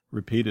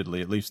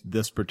repeatedly, at least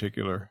this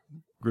particular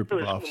group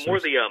of officers.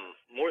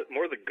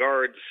 More the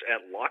guards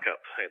at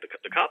lockup.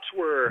 The cops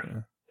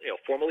were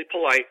formally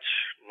polite,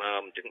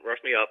 didn't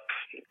rough me up.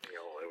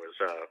 There was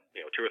 2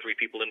 or 3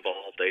 people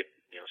involved. They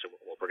said,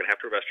 well, we're going to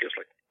have to arrest you. It's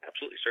like,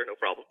 absolutely, sir, no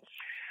problem.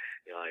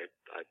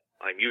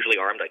 I'm usually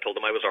armed. I told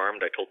them I was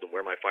armed. I told them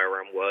where my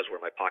firearm was,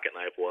 where my pocket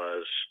knife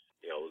was.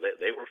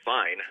 They were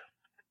fine.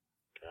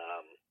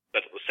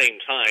 But at the same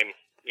time,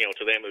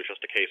 to them it was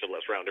just a case of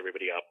let's round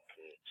everybody up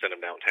and send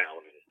them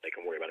downtown, and they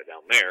can worry about it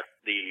down there.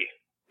 The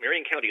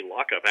Marion County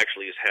lockup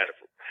actually has had,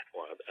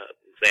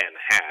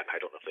 I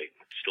don't know if they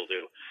still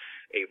do,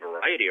 a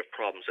variety of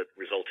problems that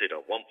resulted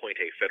at one point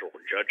a federal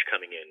judge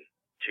coming in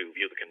to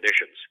view the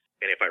conditions.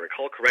 And if I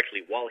recall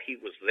correctly, while he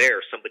was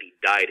there, somebody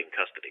died in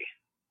custody.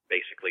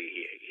 Basically,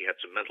 he had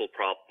some mental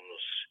problems.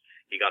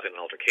 He got in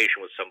an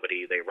altercation with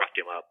somebody. They roughed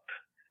him up,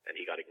 and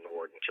he got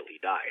ignored until he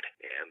died.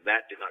 And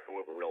that did not go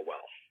over real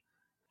well.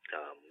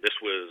 This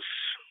was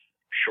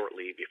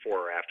shortly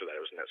before or after that.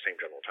 It was in that same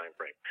general time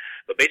frame.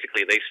 But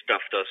basically, they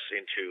stuffed us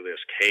into this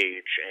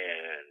cage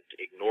and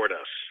ignored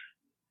us.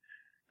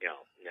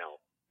 Now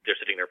they're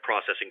sitting there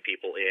processing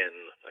people in,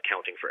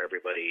 accounting for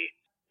everybody.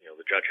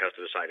 The judge has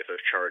to decide if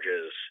there's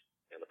charges,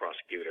 and the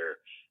prosecutor.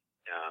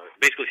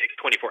 Basically, it takes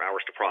 24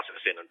 hours to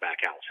process in and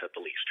back out at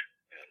the least.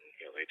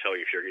 And they tell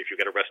you if you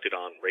get arrested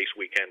on race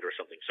weekend or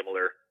something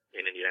similar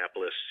in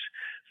Indianapolis,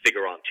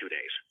 figure on 2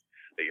 days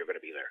that you're going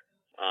to be there.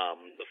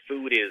 The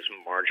food is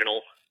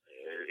marginal.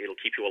 It'll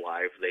keep you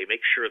alive. They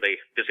make sure they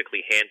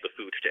physically hand the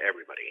food to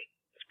everybody.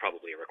 It's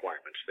probably a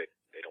requirement.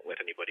 They don't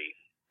let anybody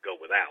go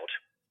without.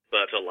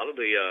 But a lot of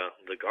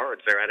the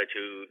guards, their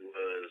attitude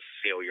was,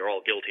 you're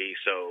all guilty,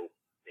 so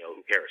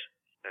who cares?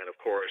 And of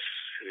course,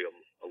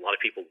 a lot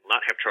of people will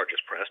not have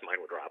charges pressed. Mine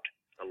were dropped.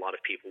 A lot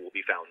of people will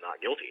be found not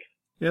guilty.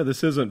 Yeah,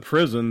 this isn't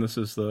prison. This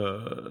is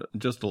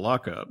just a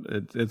lockup.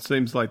 It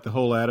seems like the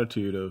whole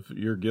attitude of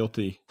you're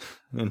guilty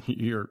and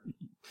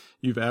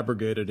you've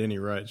abrogated any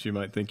rights you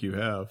might think you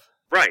have.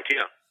 Right.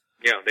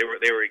 Yeah.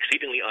 They were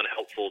exceedingly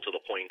unhelpful to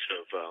the point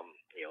of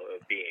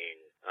of being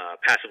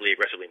passively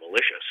aggressively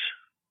malicious.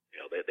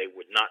 They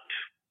would not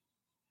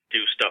do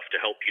stuff to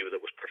help you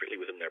that was perfectly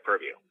within their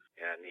purview.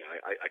 And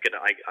I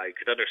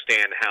could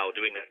understand how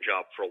doing that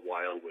job for a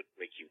while would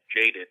make you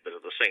jaded, but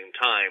at the same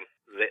time,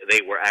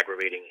 they were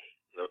aggravating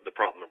the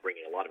problem and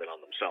bringing a lot of it on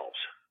themselves.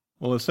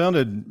 Well, it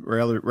sounded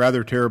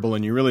rather terrible,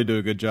 and you really do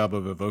a good job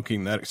of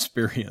evoking that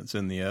experience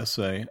in the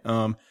essay.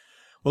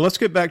 Well, let's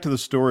get back to the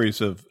stories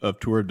of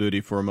Tour of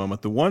Duty for a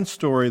moment. The one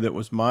story that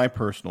was my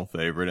personal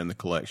favorite in the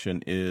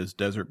collection is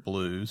Desert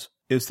Blues.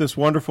 It's this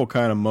wonderful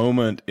kind of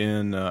moment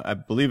in, I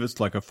believe it's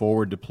like a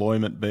forward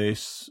deployment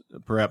base,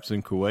 perhaps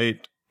in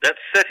Kuwait. That's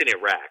set in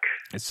Iraq.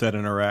 It's set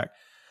in Iraq.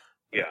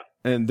 Yeah.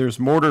 And there's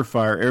mortar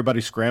fire.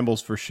 Everybody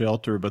scrambles for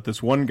shelter, but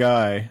this one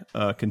guy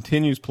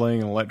continues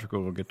playing an electric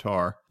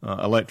guitar,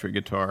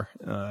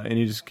 and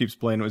he just keeps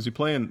playing. Was he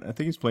playing? I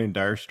think he's playing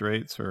Dire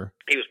Straits, or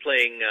he was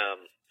playing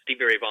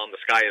Stevie Ray Vaughan, "The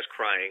Sky Is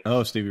Crying."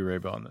 Oh, Stevie Ray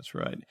Vaughan, that's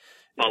right.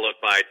 Followed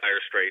by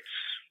Dire Straits,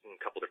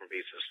 a couple different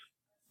pieces.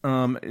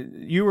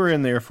 You were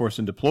in the Air Force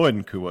and deployed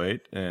in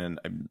Kuwait, and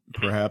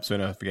perhaps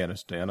in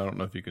Afghanistan. I don't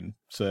know if you can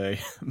say,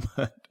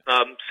 but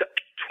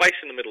twice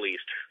in the Middle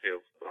East.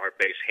 Our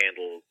base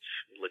handled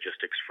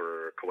logistics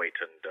for Kuwait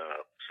and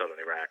southern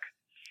Iraq.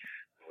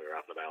 We were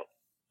out and about.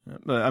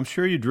 But I'm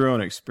sure you drew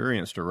on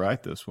experience to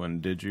write this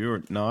one, did you,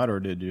 or not, or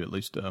did you at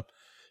least?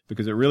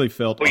 Because it really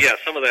felt. Well, yeah,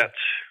 some of that.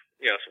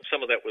 Yeah,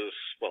 some of that was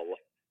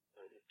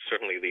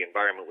certainly the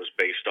environment was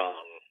based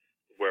on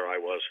where I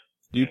was.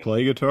 Do you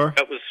play guitar?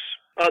 That was.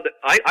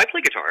 I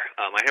play guitar.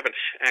 I haven't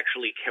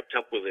actually kept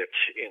up with it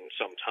in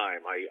some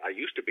time. I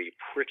used to be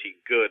pretty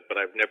good, but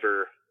I've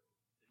never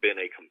been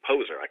a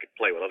composer. I could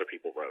play what other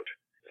people wrote.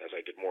 As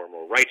I did more and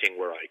more writing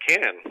where I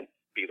can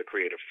be the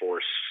creative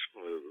force,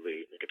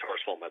 the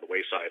guitars fall by the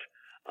wayside.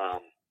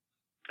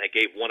 I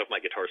gave one of my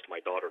guitars to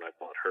my daughter, and I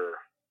bought her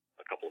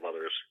a couple of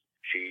others.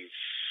 She's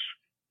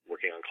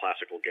working on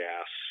classical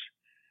gas,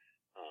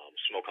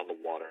 Smoke on the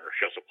Water.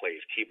 She also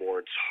plays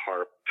keyboards,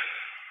 harp,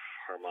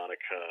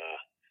 harmonica,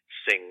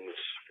 sings.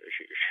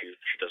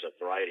 She does a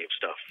variety of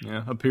stuff.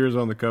 Yeah, appears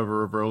on the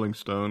cover of Rolling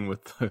Stone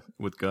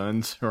with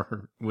guns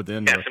or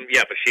within.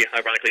 Yeah, but she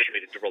ironically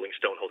made it to Rolling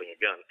Stone holding a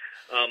gun.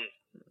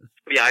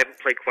 Yeah, I haven't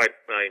played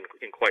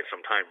in quite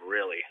some time,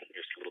 really.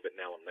 Just a little bit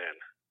now and then.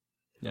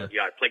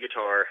 Yeah, I play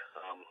guitar.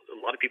 A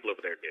lot of people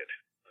over there did.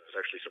 I was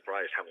actually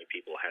surprised how many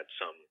people had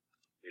some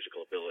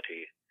musical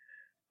ability.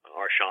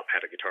 Our shop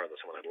had a guitar that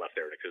someone had left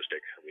there, an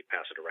acoustic, and we'd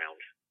pass it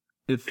around.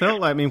 It felt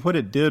like, what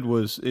it did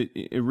was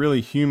it really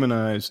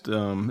humanized.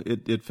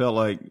 It felt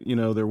like,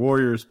 they're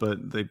warriors,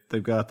 but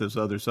they've got this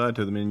other side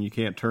to them, and you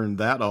can't turn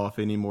that off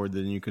any more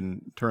than you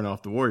can turn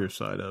off the warrior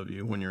side of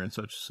you when you're in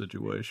such a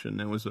situation.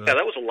 That was a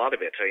lot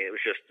of it. I mean, it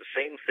was just the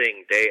same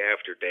thing day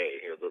after day.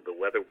 The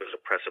weather was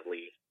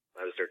oppressively.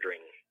 I was there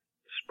during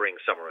spring,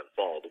 summer, and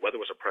fall. The weather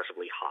was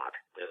oppressively hot.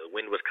 The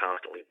wind was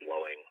constantly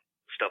blowing.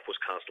 Stuff was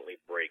constantly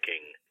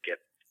breaking.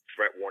 Get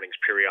threat warnings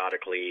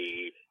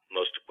periodically,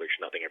 most of which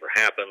nothing ever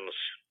happens.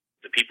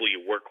 The people you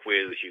work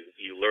with,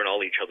 you learn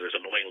all each other's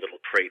annoying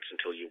little traits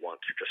until you want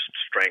to just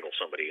strangle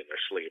somebody in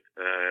their sleep.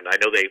 And I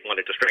know they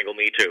wanted to strangle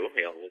me too.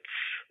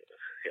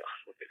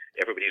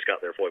 Everybody's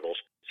got their foibles.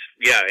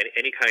 Yeah,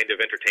 any kind of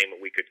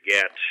entertainment we could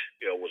get,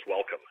 was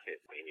welcome.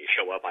 You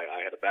show up.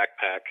 I had a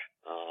backpack.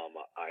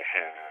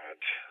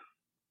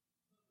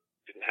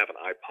 Didn't have an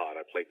iPod.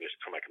 I played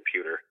music from my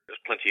computer. There's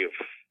plenty of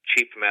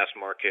cheap mass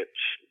market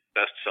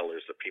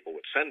bestsellers that people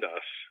would send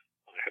us.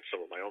 I had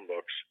some of my own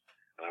books,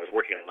 and I was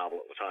working on a novel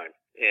at the time,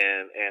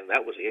 and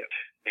that was it.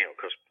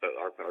 Because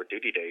our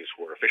duty days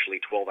were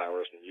officially 12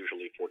 hours and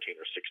usually 14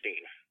 or 16.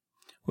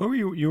 Well,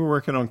 you were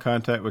working on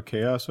Contact with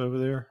Chaos over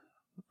there?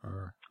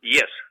 Or?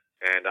 Yes,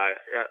 and I,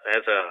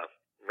 as a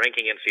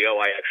ranking NCO,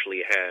 I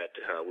actually had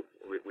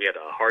we had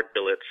hard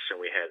billets,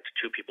 and we had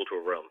 2 people to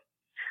a room.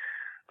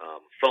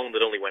 Phone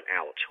that only went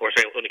out, or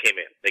sorry, only came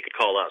in. They could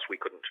call us.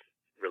 We couldn't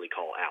really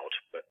call out,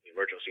 but the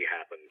emergency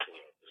happened.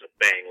 There's a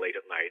bang late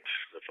at night.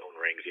 The phone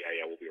rings.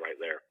 Yeah, we'll be right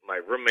there. My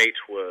roommate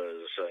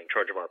was in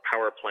charge of our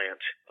power plant,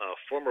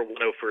 former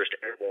 101st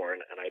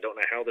Airborne, and I don't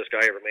know how this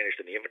guy ever managed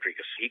in the infantry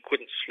because he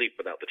couldn't sleep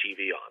without the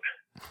TV on.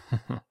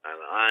 And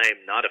I'm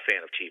not a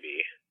fan of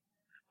TV.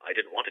 I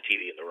didn't want a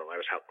TV in the room.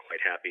 I was quite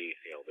happy.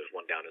 There's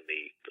one down in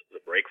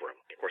the break room.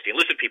 Of course, the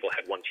enlisted people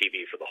had one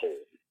TV for the whole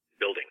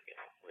building.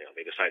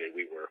 They decided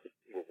we were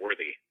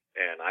worthy,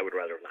 and I would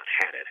rather have not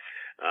had it.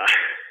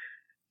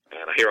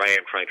 And here I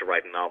am trying to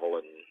write a novel,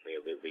 and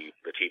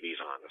the TV's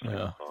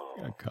on.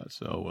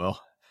 So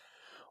well.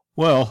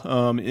 Well,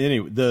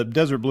 anyway, the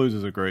Desert Blues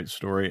is a great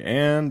story,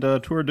 and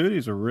Tour of Duty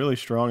is a really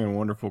strong and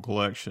wonderful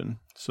collection.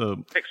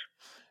 So, thanks.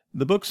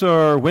 The books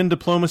are When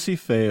Diplomacy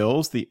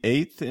Fails, the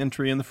 8th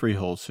entry in the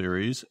Freehold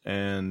series,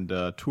 and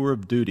Tour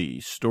of Duty,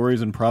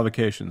 Stories and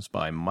Provocations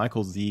by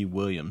Michael Z.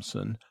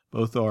 Williamson.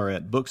 Both are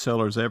at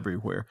booksellers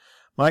everywhere.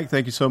 Mike,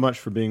 thank you so much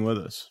for being with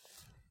us.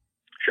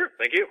 Sure,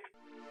 thank you.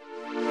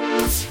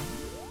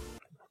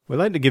 We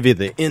like to give you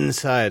the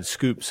inside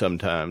scoop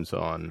sometimes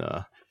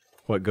on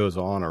what goes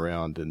on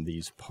around in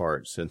these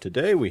parts. And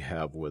today we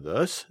have with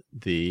us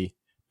the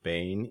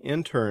Baen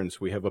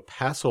interns. We have a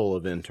passel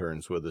of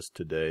interns with us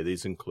today.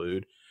 These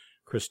include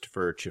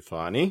Christopher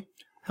Cifani.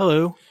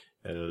 Hello.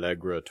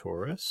 Allegra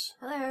Torres.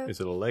 Hello. Is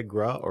it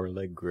Allegra or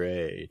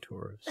Allegre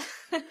Torres?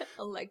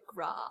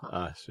 Allegra.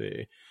 I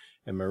see.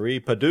 And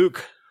Marie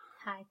Paduc.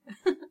 Hi.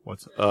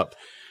 What's up?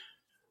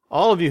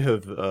 All of you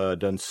have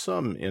done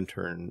some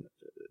intern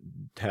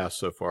tasks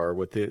so far,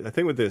 I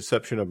think with the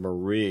exception of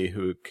Marie,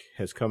 who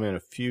has come in a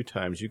few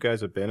times. You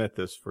guys have been at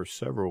this for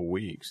several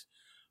weeks.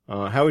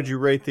 How would you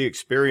rate the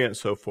experience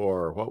so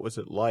far? What was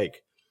it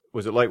like?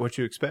 Was it like what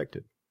you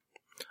expected?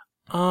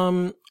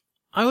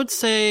 I would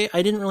say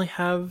I didn't really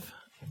have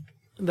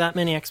that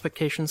many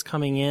expectations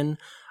coming in.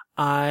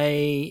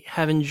 I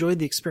have enjoyed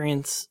the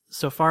experience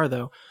so far,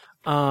 though.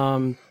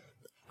 I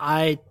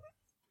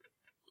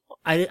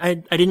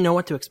didn't know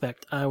what to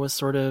expect. I was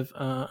sort of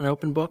an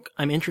open book.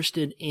 I'm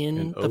interested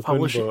in the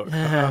publishing.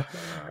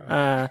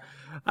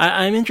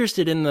 I'm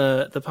interested in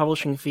the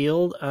publishing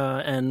field,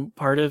 and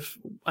part of,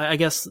 I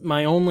guess,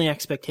 my only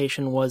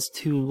expectation was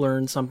to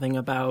learn something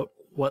about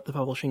what the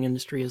publishing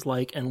industry is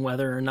like and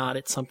whether or not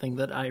it's something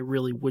that I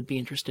really would be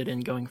interested in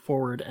going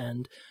forward.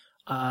 And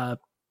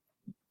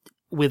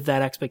with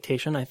that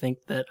expectation, I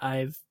think that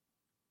I've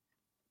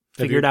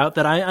figured out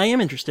that I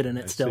am interested in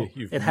it still.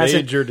 You've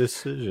made your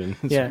decision.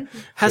 Yeah,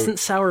 hasn't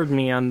soured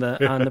me on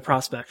the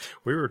prospect.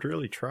 We were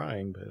really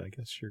trying, but I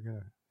guess you're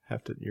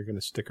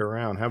gonna stick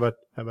around. How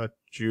about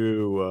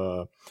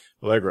you,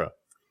 Allegra?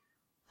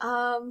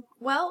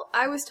 Well,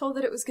 I was told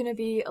that it was going to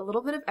be a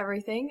little bit of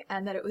everything,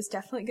 and that it was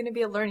definitely going to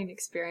be a learning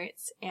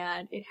experience,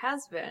 and it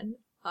has been.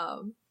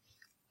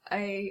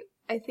 I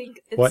think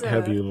it's What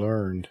have you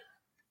learned?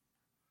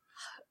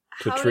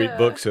 To treat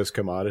books as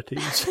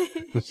commodities?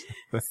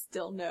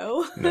 Still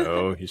no.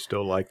 No, you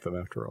still like them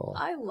after all.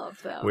 I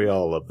love them. We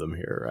all love them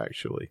here,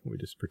 actually. We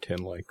just pretend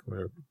like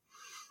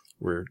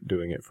we're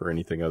doing it for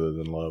anything other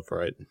than love,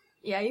 right?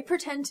 Yeah, you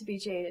pretend to be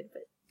jaded,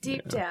 but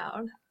deep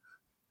down.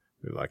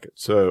 We like it.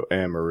 So,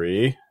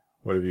 Anne-Marie,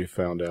 what have you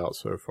found out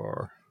so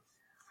far?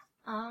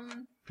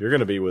 You're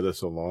going to be with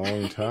us a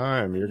long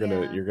time. You're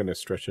gonna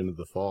stretch into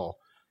the fall.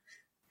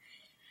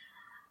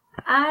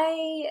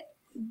 I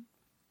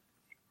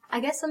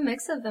guess a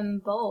mix of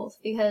them both,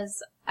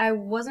 because I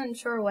wasn't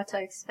sure what to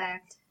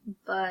expect,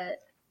 but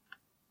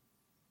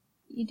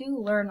you do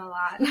learn a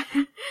lot.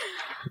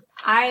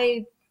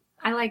 I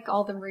like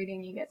all the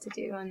reading you get to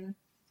do and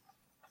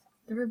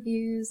the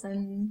reviews,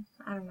 and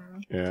I don't know.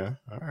 Yeah.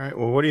 All right.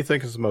 Well, what do you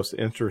think is the most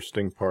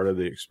interesting part of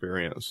the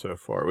experience so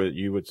far?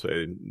 You would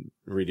say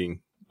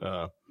reading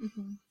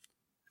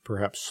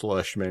perhaps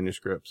slush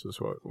manuscripts is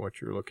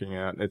what you're looking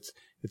at. It's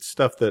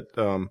stuff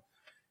that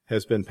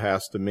has been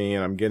passed to me,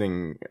 and I'm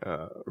getting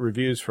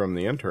reviews from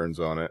the interns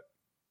on it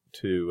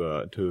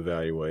to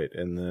evaluate,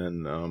 and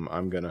then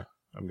I'm gonna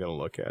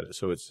look at it.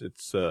 So it's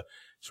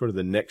sort of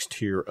the next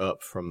tier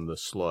up from the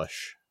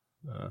slush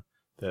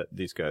that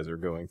these guys are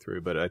going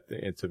through. But I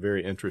think it's a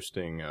very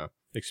interesting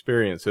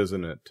experience,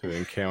 isn't it, to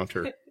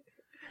encounter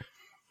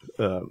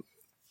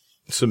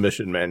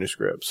submission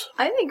manuscripts?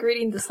 I think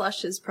reading the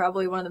slush is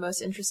probably one of the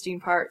most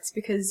interesting parts,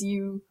 because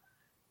you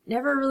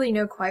never really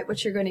know quite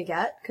what you're going to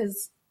get,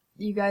 because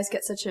you guys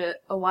get such a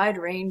wide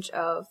range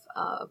of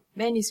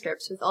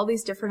manuscripts with all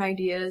these different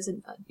ideas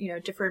and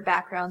different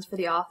backgrounds for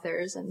the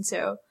authors, and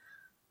so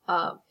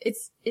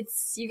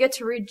it's you get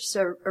to read just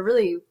a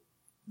really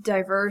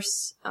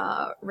diverse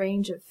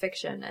range of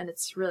fiction, and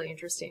it's really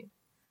interesting.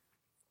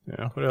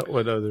 Yeah.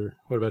 What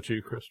about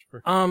you,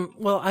 Christopher?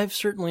 Well, I've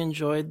certainly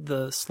enjoyed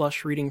the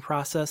slush reading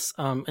process.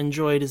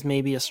 Enjoyed is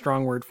maybe a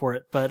strong word for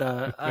it, but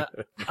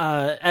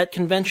at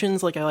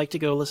conventions, I like to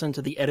go listen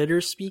to the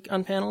editors speak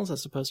on panels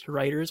as opposed to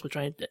writers, which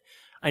I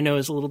know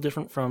is a little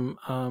different from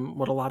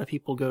what a lot of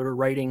people go to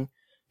writing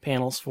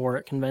panels for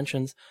at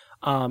conventions.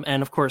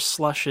 And of course,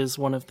 slush is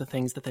one of the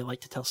things that they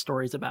like to tell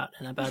stories about,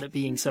 and about it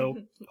being so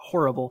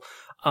horrible.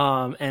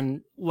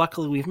 And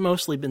luckily we've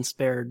mostly been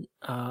spared,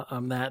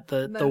 that.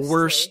 The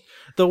Mostly.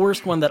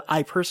 worst one that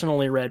I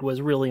personally read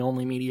was really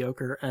only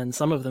mediocre, and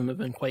some of them have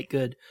been quite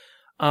good.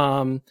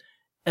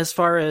 As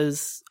far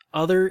as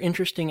other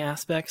interesting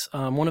aspects,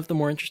 one of the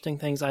more interesting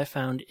things I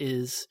found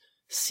is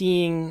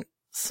seeing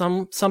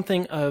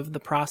something of the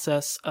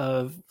process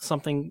of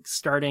something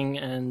starting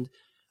and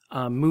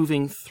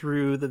moving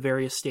through the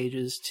various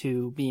stages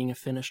to being a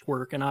finished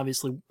work. And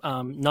obviously,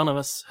 none of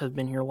us have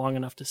been here long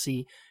enough to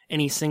see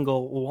any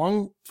single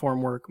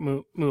long-form work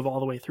move all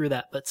the way through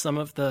that. But some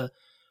of the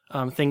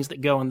things that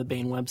go on the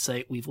Baen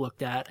website we've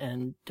looked at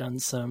and done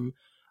some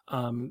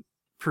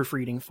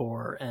proofreading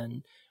for,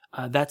 and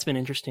that's been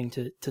interesting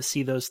to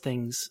see those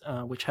things,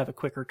 which have a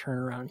quicker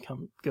turnaround,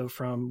 go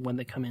from when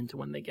they come in to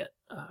when they get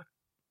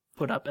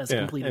put up as a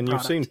completed and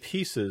product. you've seen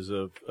pieces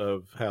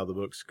of how the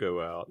books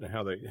go out and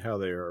how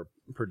they are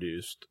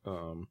produced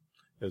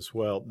as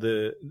well.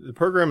 The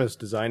program is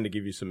designed to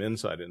give you some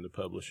insight into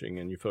publishing,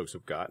 and you folks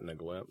have gotten a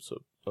glimpse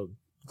of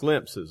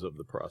glimpses of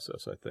the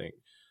process, I think.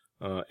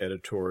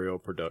 Editorial,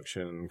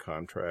 production,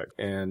 contract,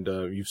 and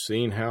you've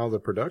seen how the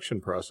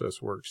production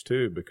process works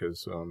too,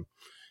 because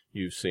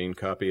you've seen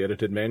copy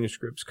edited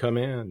manuscripts come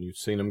in, you've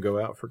seen them go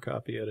out for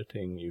copy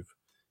editing,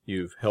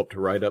 you've helped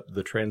write up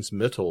the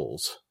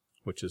transmittals,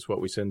 which is what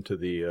we send to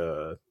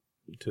the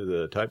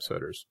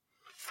typesetters.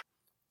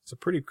 It's a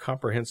pretty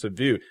comprehensive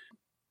view.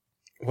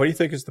 What do you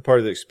think is the part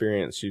of the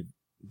experience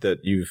that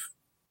you've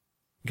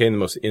gained the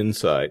most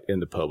insight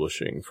into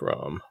publishing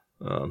from?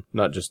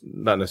 Not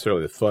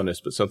necessarily the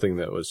funnest, but something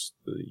that was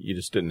you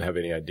just didn't have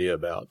any idea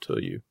about till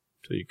you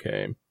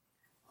came.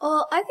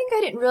 Well, I think I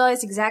didn't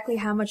realize exactly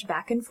how much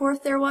back and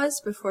forth there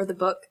was before the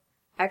book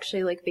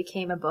actually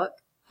became a book.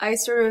 I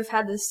sort of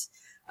had this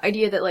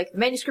idea that the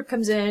manuscript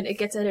comes in, it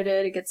gets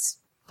edited, it gets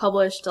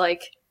published,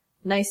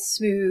 nice,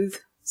 smooth,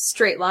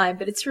 straight line,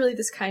 but it's really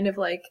this kind of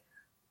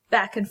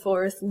back and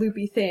forth,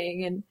 loopy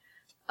thing, and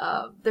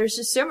there's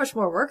just so much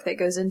more work that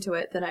goes into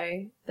it than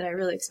I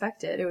really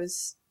expected. It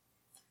was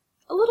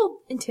a little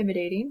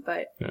intimidating,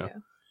 but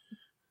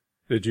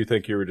Did you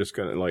think you were just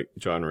going to, like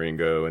John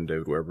Ringo and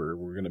David Weber,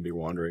 were going to be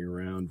wandering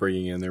around,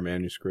 bringing in their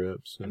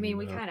manuscripts? And,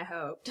 we kind of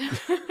hoped.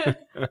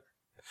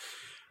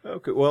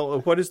 Okay,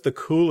 well, what is the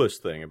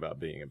coolest thing about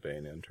being a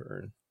Baen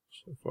intern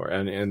so far?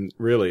 And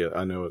really,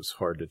 I know it's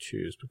hard to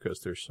choose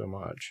because there's so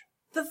much.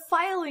 The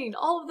filing,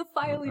 all of the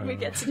filing we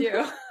get to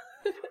do.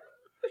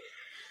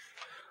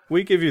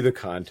 We give you the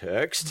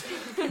context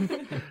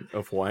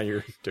of why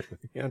you're doing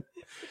it.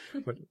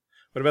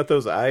 What about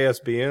those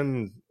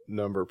ISBN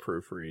number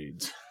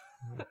proofreads?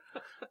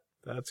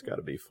 That's got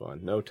to be fun.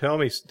 No, tell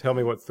me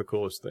what's the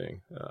coolest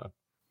thing?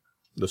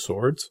 The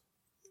swords?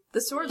 The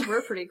swords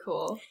were pretty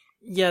cool.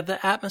 Yeah,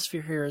 the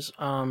atmosphere here is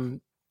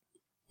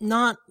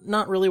not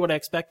really what I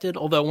expected.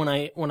 Although when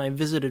I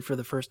visited for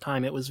the first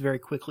time, it was very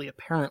quickly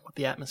apparent what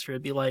the atmosphere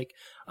would be like.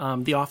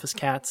 The office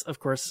cats, of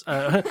course.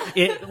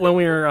 When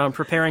we were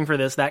preparing for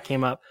this, that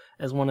came up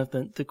as one of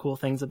the cool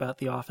things about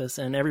the office,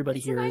 and everybody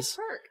It's here a nice is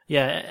perk.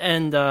 yeah,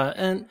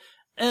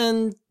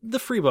 and the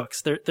free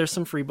books. There's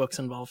some free books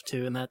involved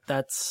too, and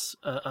that's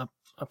a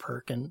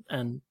perk and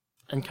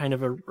kind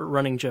of a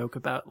running joke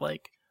about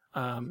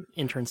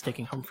interns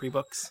taking home free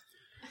books.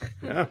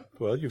 Yeah,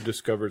 well, you've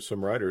discovered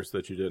some writers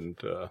that you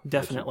didn't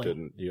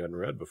Definitely you hadn't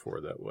read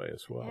before that way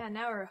as well. Yeah,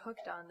 now we're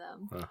hooked on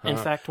them. Uh-huh. In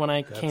fact, when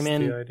I came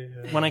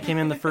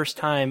in the first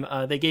time,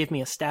 they gave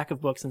me a stack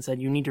of books and said,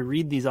 you need to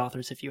read these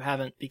authors if you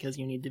haven't, because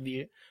you need to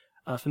be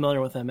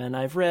familiar with them. And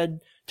I've read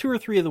 2 or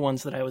 3 of the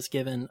ones that I was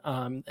given,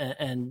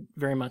 and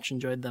very much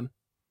enjoyed them.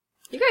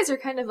 You guys are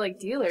kind of like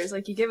dealers.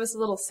 You give us a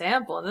little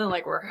sample, and then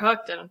we're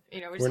hooked, and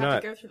we just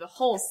have to go through the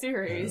whole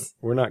series.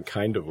 We're not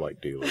kind of like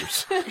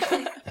dealers.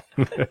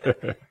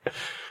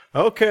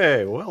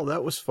 Okay, well,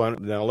 that was fun.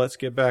 Now let's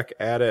get back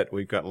at it.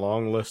 We've got a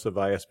long list of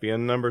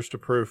ISBN numbers to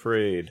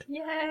proofread.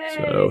 Yay!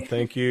 So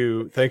thank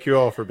you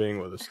all for being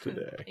with us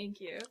today. Thank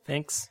you.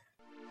 Thanks.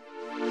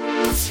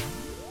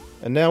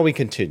 And now we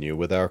continue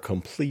with our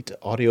complete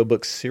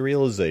audiobook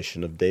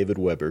serialization of David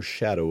Weber's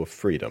Shadow of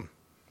Freedom.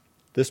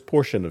 This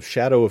portion of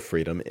Shadow of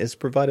Freedom is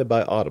provided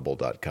by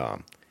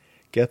Audible.com.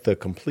 Get the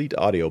complete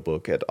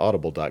audiobook at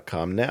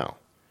Audible.com now.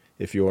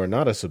 If you are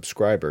not a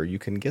subscriber, you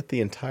can get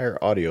the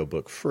entire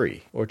audiobook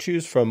free, or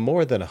choose from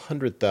more than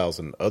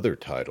 100,000 other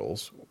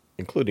titles,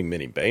 including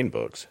many Baen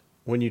books,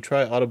 when you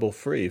try Audible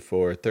free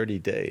for 30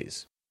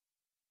 days.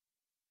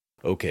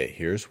 Okay,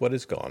 here's what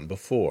has gone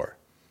before.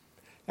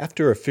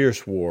 After a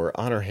fierce war,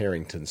 Honor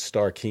Harrington's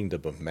Star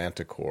Kingdom of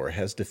Manticore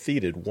has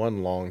defeated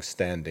one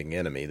long-standing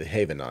enemy, the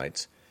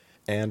Havenites,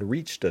 and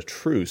reached a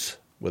truce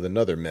with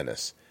another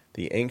menace,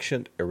 the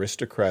ancient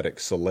aristocratic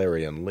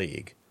Solarian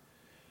League.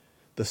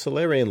 The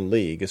Solarian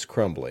League is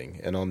crumbling,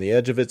 and on the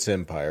edge of its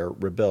empire,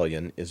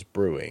 rebellion is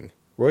brewing.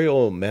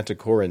 Royal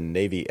Manticoran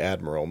Navy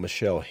Admiral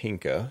Michelle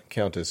Hinka,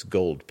 Countess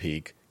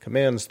Goldpeak,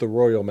 commands the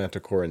Royal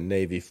Manticoran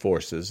Navy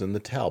forces in the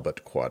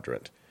Talbot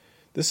Quadrant.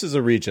 This is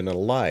a region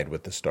allied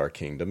with the Star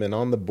Kingdom and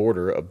on the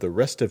border of the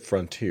restive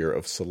frontier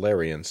of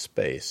Solarian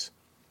space.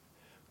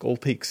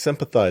 Gold Peak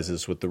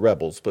sympathizes with the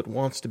rebels, but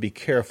wants to be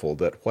careful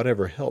that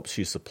whatever help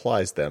she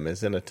supplies them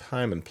is in a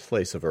time and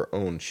place of her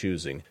own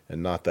choosing,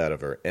 and not that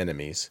of her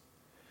enemies.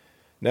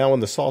 Now in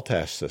the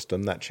Saltash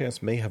system, that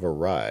chance may have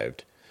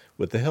arrived.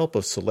 With the help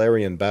of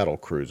Solarian battle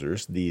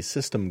cruisers, the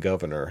system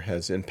governor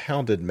has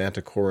impounded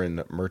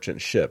Manticoran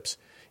merchant ships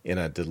in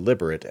a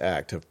deliberate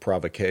act of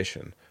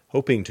provocation,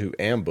 hoping to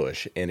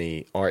ambush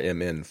any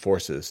RMN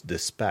forces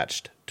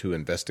dispatched to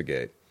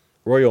investigate.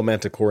 Royal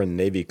Manticoran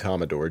Navy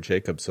Commodore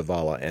Jacob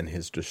Zavala and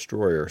his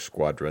destroyer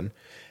squadron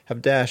have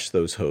dashed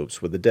those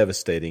hopes with a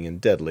devastating and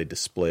deadly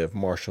display of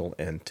martial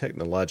and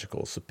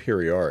technological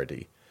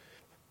superiority.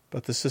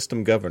 But the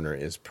system governor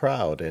is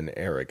proud and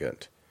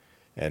arrogant,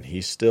 and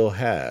he still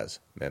has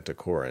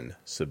Manticoran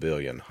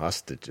civilian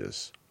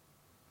hostages.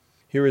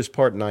 Here is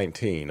part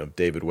 19 of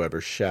David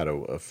Weber's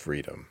Shadow of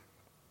Freedom.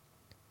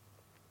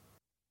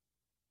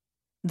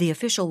 The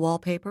official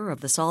wallpaper of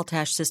the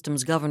Saltash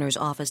System's governor's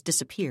office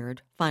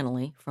disappeared,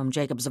 finally, from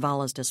Jacob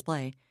Zavala's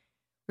display,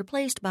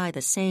 replaced by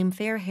the same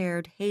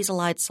fair-haired,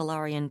 hazel-eyed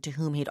Solarian to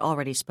whom he'd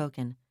already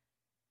spoken.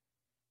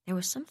 There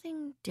was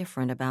something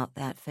different about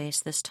that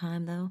face this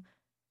time, though,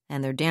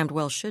 and there damned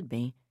well should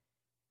be.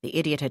 The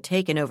idiot had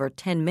taken over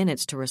 10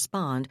 minutes to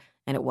respond,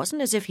 and it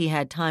wasn't as if he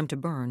had time to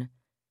burn.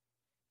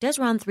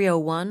 Desron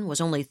 301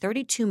 was only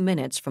 32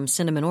 minutes from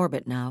Cinnamon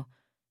orbit now,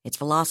 its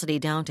velocity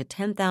down to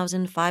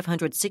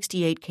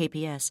 10,568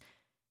 kps,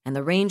 and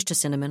the range to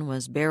Cinnamon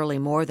was barely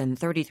more than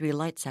 33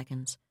 light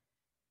seconds.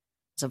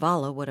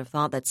 Zavala would have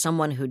thought that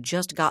someone who'd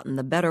just gotten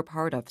the better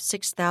part of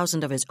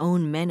 6,000 of his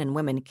own men and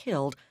women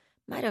killed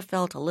might have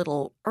felt a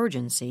little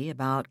urgency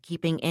about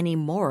keeping any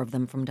more of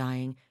them from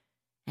dying,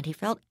 and he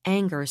felt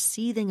anger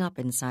seething up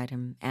inside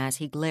him as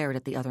he glared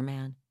at the other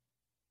man.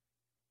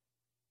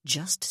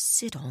 "Just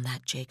sit on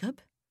that,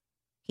 Jacob,"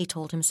 he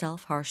told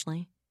himself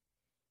harshly.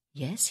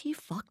 "Yes, he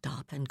fucked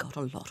up and got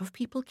a lot of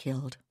people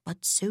killed,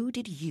 but so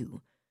did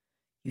you.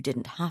 You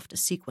didn't have to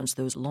sequence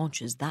those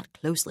launches that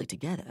closely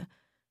together.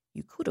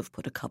 You could have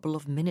put a couple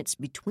of minutes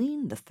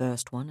between the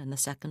first one and the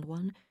second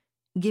one,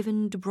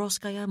 given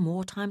Dubrovskaya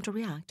more time to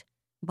react,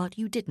 but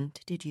you didn't,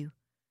 did you?"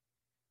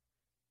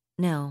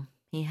 No,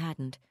 he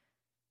hadn't,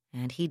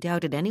 and he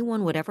doubted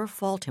anyone would ever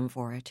fault him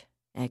for it,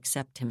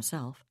 except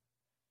himself.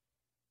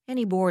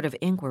 Any board of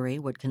inquiry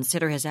would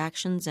consider his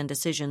actions and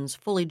decisions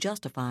fully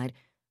justified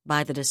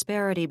by the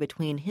disparity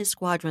between his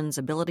squadron's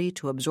ability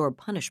to absorb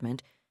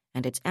punishment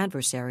and its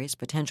adversary's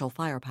potential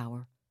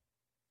firepower.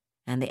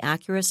 And the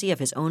accuracy of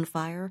his own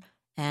fire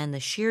and the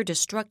sheer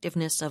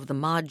destructiveness of the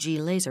Mod G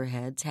laser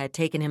heads had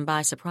taken him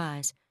by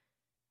surprise.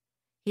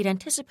 He'd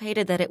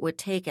anticipated that it would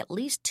take at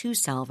least 2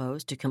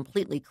 salvos to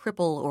completely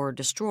cripple or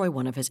destroy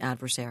one of his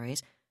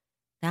adversaries.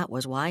 That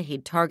was why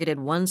he'd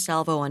targeted 1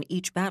 salvo on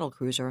each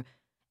battlecruiser,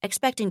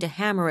 expecting to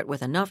hammer it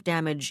with enough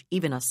damage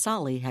even a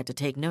Sali had to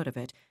take note of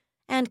it,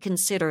 and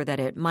consider that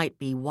it might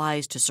be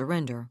wise to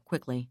surrender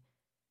quickly.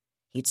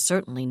 He'd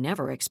certainly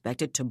never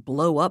expected to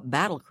blow up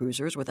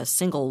battlecruisers with a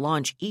single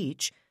launch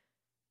each.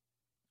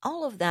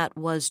 All of that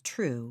was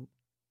true,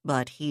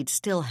 but he'd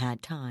still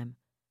had time.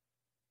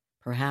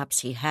 Perhaps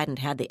he hadn't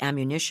had the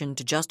ammunition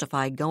to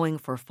justify going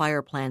for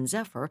Fire Plan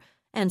Zephyr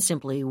and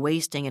simply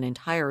wasting an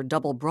entire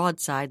double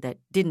broadside that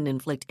didn't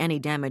inflict any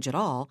damage at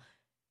all,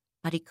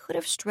 but he could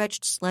have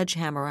stretched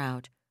Sledgehammer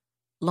out,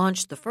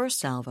 launched the first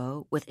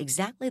salvo with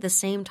exactly the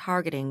same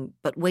targeting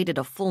but waited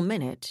a full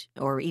minute,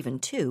 or even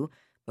 2,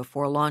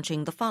 before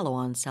launching the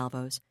follow-on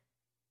salvos.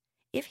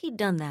 If he'd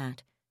done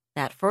that,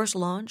 that first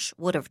launch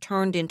would have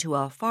turned into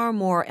a far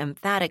more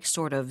emphatic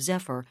sort of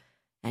Zephyr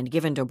and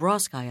given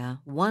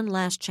Dubrovskaya one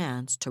last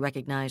chance to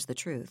recognize the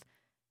truth,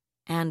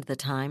 and the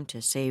time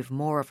to save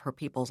more of her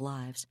people's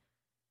lives.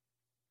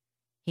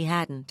 He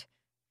hadn't,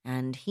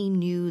 and he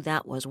knew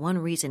that was one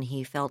reason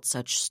he felt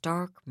such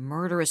stark,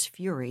 murderous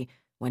fury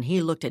when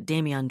he looked at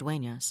Damian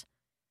Duenas.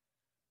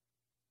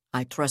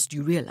 "I trust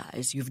you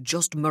realize you've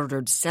just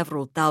murdered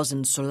several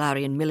thousand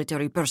Solarian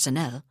military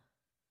personnel,"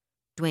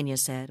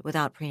 Duenas said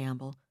without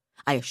preamble.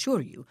 "I assure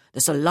you,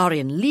 the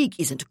Solarian League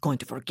isn't going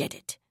to forget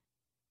it."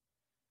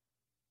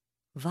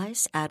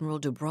 Vice Admiral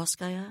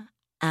Dubrovskaya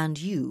and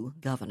you,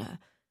 Governor,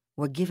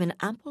 were given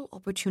ample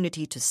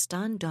opportunity to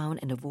stand down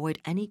and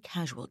avoid any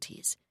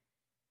casualties,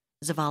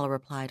 Zavala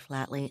replied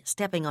flatly,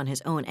 stepping on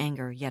his own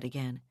anger yet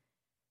again.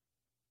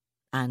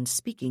 "And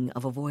speaking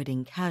of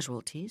avoiding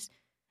casualties,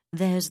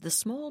 there's the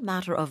small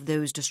matter of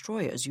those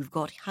destroyers you've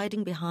got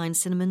hiding behind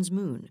Cinnamon's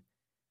moon."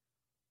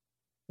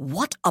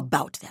 "What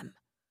about them?"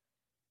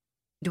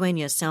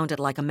 Duenas sounded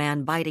like a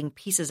man biting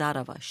pieces out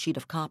of a sheet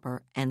of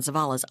copper, and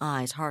Zavala's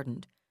eyes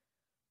hardened.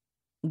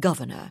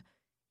 "Governor,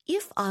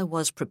 if I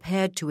was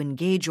prepared to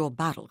engage your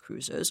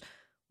battlecruisers,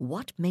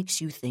 what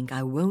makes you think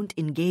I won't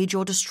engage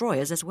your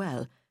destroyers as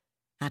well?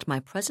 At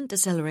my present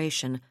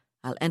deceleration,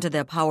 I'll enter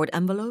their powered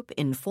envelope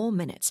in 4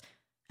 minutes,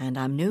 and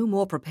I'm no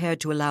more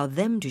prepared to allow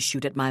them to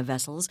shoot at my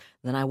vessels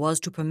than I was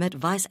to permit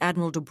Vice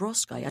Admiral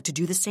Dubrovskaya to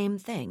do the same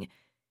thing.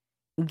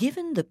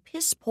 Given the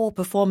piss-poor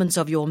performance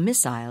of your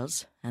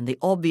missiles and the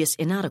obvious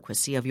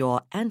inadequacy of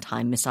your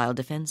anti-missile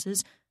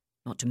defenses,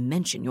 not to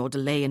mention your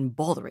delay in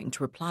bothering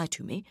to reply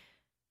to me,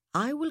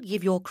 I will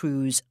give your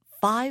crews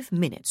 5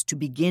 minutes to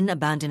begin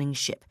abandoning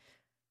ship.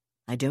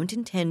 I don't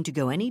intend to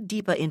go any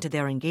deeper into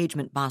their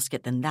engagement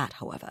basket than that,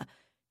 however,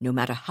 no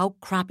matter how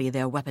crappy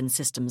their weapon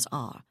systems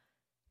are.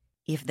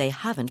 If they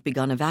haven't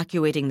begun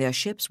evacuating their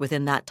ships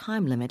within that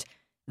time limit,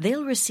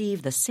 they'll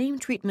receive the same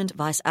treatment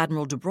Vice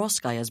Admiral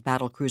Dubrovskaya's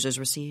battlecruisers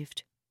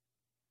received.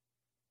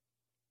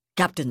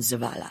 Captain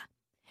Zavala,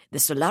 the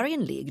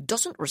Solarian League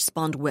doesn't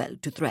respond well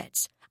to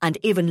threats, and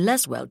even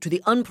less well to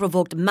the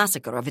unprovoked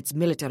massacre of its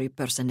military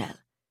personnel.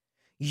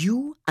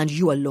 You and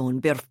you alone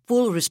bear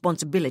full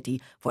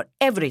responsibility for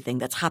everything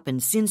that's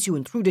happened since you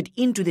intruded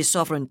into the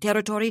sovereign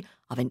territory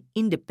of an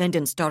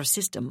independent star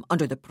system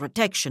under the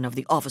protection of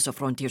the Office of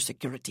Frontier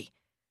Security.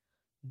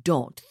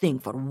 Don't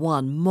think for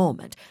one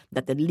moment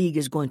that the League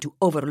is going to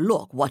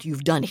overlook what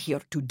you've done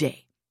here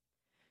today.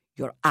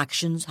 Your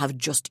actions have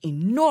just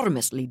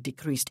enormously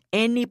decreased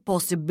any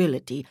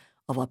possibility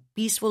of a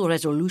peaceful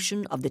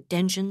resolution of the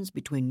tensions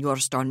between your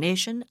star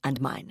nation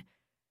and mine.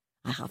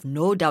 I have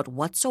no doubt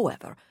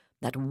whatsoever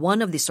that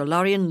one of the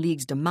Solarian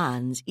League's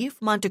demands,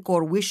 if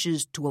Manticore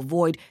wishes to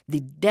avoid the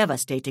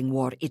devastating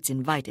war it's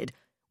invited,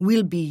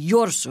 will be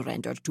your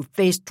surrender to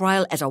face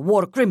trial as a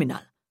war criminal.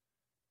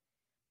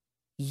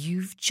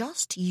 You've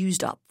just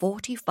used up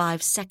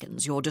 45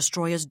 seconds your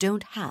destroyers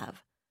don't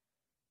have,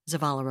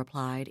 Zavala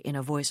replied in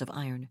a voice of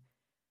iron.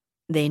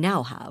 They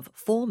now have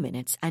 4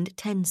 minutes and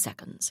 10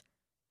 seconds.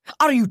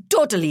 Are you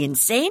totally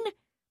insane?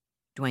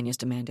 Duenas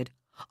demanded.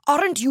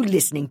 Aren't you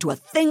listening to a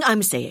thing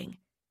I'm saying?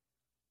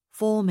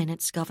 4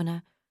 minutes,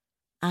 Governor,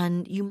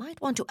 and you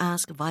might want to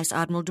ask Vice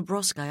Admiral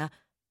Dubrovskaya,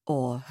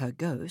 or her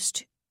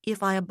ghost,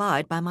 if I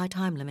abide by my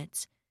time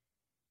limits.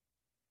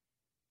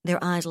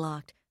 Their eyes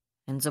locked,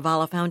 and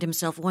Zavala found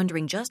himself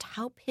wondering just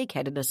how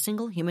pig-headed a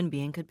single human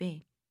being could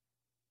be.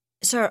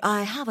 Sir,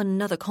 I have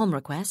another comm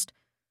request,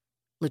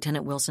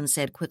 Lieutenant Wilson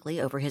said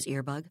quickly over his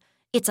earbud.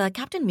 It's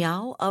Captain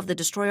Meow of the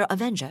destroyer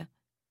Avenger.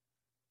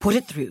 Put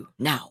it through,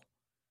 now,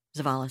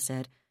 Zavala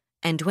said,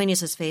 and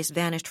Duenas' face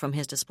vanished from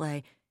his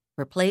display,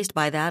 replaced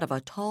by that of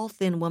a tall,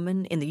 thin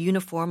woman in the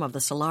uniform of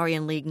the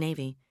Solarian League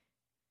Navy.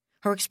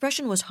 Her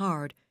expression was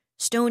hard,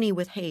 stony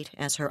with hate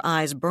as her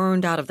eyes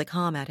burned out of the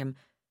comm at him,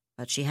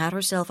 but she had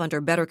herself under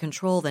better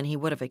control than he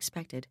would have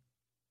expected.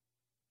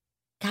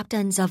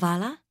 Captain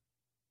Zavala?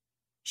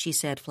 She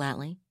said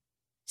flatly.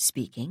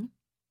 Speaking.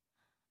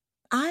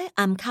 I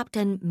am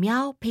Captain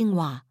Miao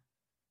Pinghua,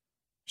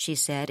 she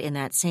said in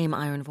that same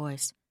iron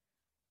voice.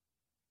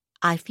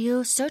 I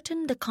feel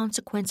certain the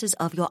consequences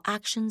of your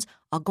actions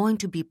are going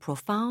to be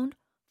profound,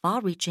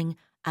 far-reaching,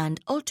 and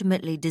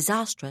ultimately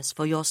disastrous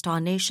for your star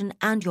nation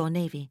and your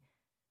navy.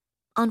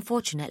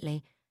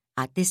 Unfortunately,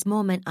 at this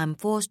moment I'm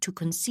forced to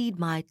concede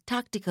my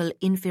tactical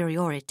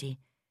inferiority.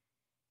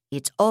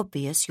 It's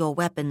obvious your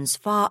weapons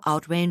far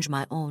outrange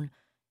my own,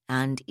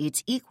 and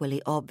it's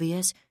equally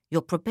obvious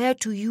you're prepared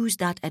to use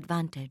that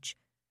advantage.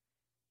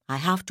 I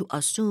have to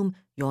assume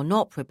you're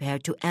not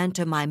prepared to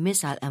enter my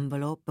missile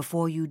envelope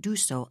before you do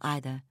so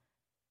either.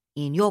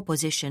 In your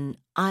position,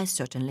 I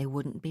certainly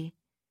wouldn't be.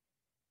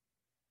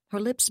 Her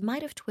lips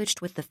might have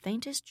twitched with the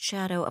faintest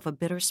shadow of a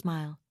bitter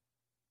smile.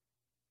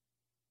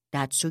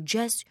 That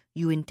suggests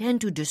you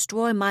intend to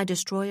destroy my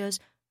destroyers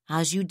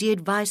as you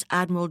did Vice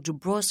Admiral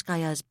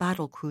Dubrovskaya's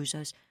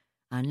battlecruisers,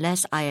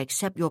 unless I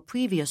accept your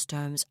previous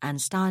terms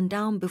and stand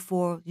down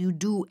before you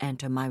do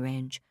enter my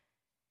range.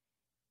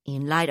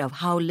 In light of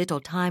how little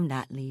time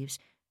that leaves,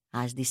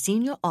 as the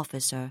senior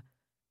officer,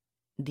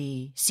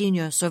 the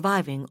senior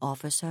surviving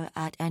officer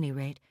at any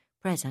rate,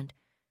 present,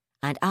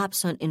 and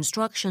absent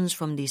instructions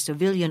from the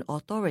civilian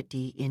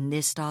authority in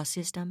this star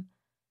system.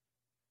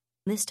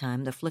 This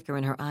time the flicker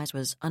in her eyes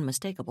was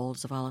unmistakable,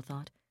 Zavala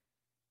thought.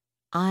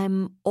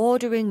 I'm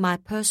ordering my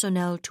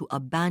personnel to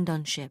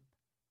abandon ship.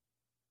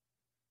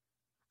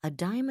 A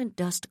diamond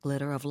dust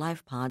glitter of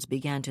life pods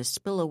began to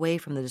spill away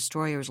from the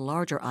destroyer's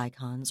larger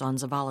icons on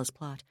Zavala's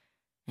plot,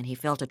 and he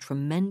felt a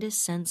tremendous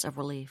sense of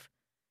relief.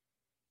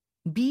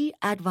 Be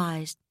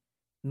advised,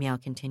 Meow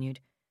continued,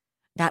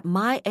 that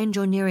my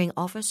engineering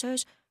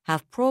officers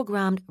have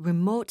programmed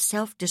remote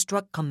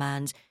self-destruct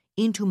commands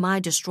into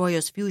my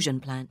destroyer's fusion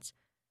plants.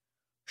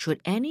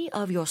 Should any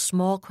of your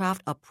small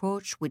craft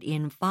approach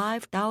within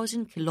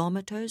 5,000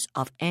 kilometers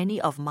of any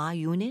of my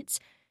units,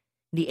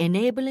 the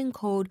enabling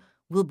code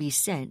will be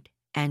sent,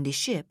 and the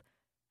ship,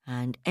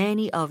 and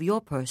any of your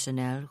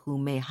personnel who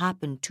may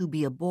happen to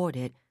be aboard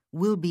it,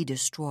 will be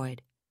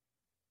destroyed.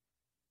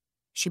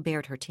 She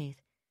bared her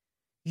teeth.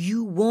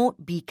 You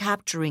won't be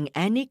capturing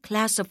any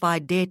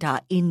classified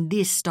data in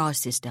this star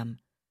system.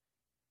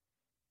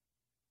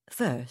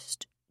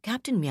 First,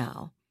 Captain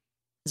Meow,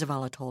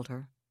 Zavala told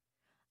her,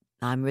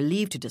 I'm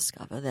relieved to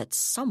discover that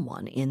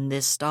someone in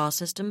this star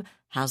system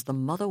has the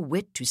mother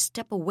wit to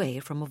step away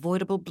from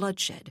avoidable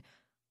bloodshed.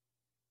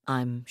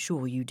 I'm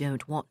sure you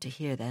don't want to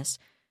hear this,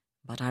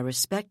 but I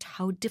respect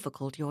how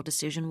difficult your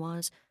decision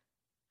was,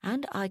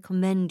 and I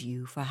commend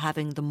you for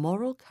having the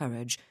moral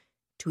courage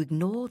to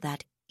ignore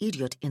that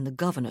idiot in the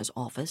governor's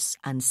office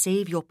and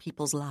save your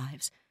people's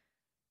lives.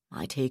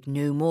 I take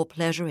no more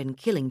pleasure in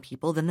killing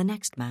people than the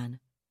next man.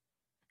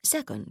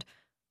 Second,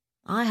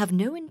 I have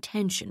no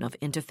intention of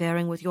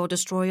interfering with your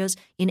destroyers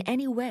in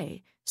any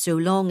way, so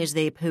long as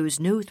they pose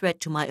no threat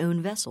to my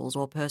own vessels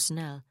or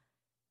personnel.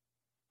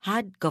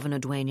 Had Governor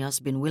Duenas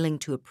been willing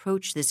to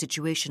approach the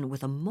situation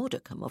with a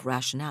modicum of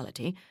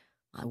rationality,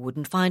 I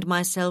wouldn't find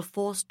myself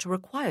forced to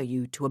require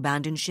you to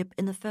abandon ship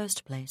in the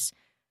first place.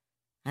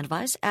 And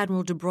Vice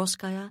Admiral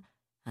Dubrovskaya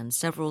and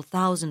several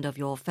thousand of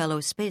your fellow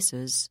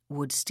spacers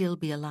would still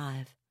be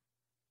alive.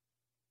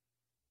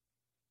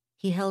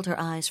 He held her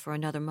eyes for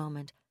another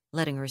moment,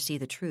 letting her see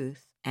the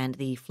truth and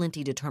the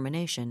flinty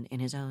determination in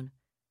his own.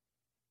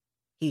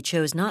 He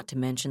chose not to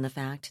mention the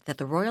fact that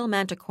the Royal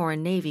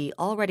Manticoran Navy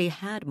already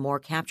had more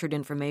captured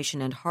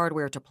information and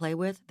hardware to play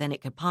with than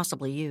it could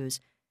possibly use.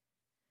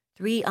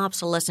 3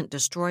 obsolescent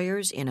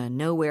destroyers in a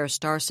nowhere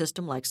star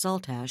system like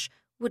Saltash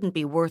wouldn't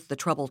be worth the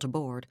trouble to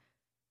board.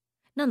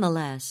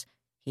 Nonetheless,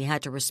 he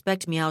had to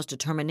respect Meow's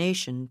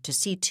determination to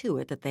see to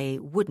it that they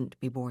wouldn't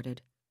be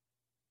boarded.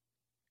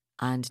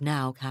 "And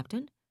now,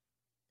 Captain,"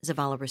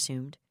 Zavala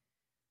resumed,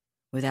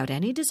 "without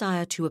any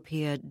desire to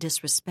appear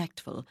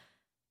disrespectful,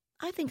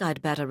 I think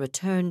I'd better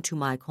return to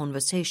my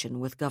conversation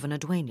with Governor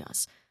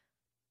Duenas.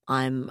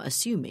 I'm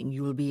assuming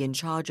you'll be in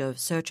charge of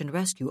search and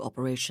rescue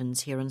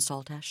operations here in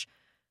Saltash.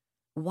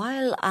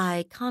 While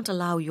I can't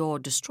allow your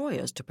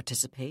destroyers to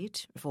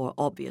participate, for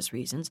obvious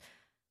reasons,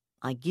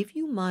 I give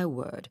you my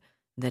word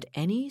that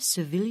any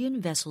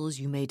civilian vessels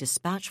you may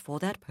dispatch for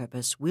that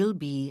purpose will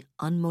be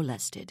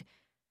unmolested.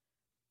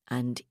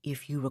 And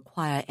if you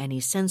require any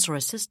sensor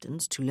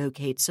assistance to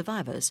locate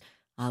survivors,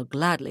 I'll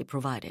gladly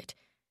provide it.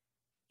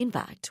 In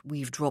fact,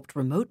 we've dropped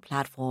remote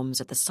platforms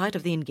at the site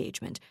of the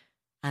engagement,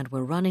 and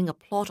we're running a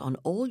plot on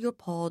all your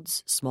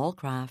pods, small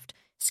craft,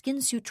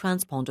 skin suit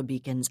transponder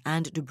beacons,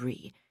 and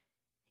debris.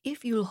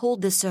 If you'll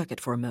hold this circuit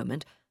for a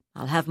moment,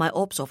 I'll have my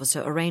ops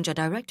officer arrange a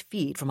direct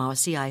feed from our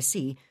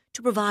CIC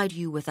to provide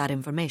you with that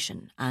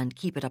information and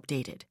keep it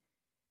updated."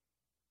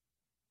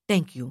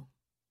 "Thank you,"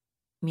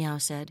 Meow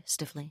said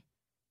stiffly.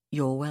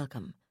 "You're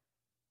welcome.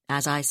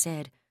 As I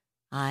said,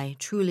 I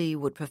truly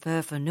would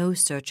prefer for no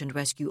search and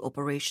rescue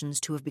operations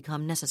to have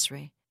become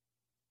necessary."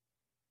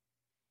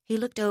 He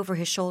looked over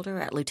his shoulder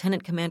at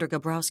Lieutenant Commander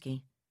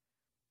Gabrowski.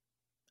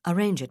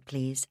 "Arrange it,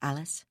 please,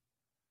 Alice."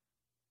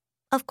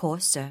 "Of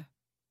course, sir."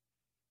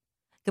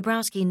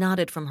 Gabrowski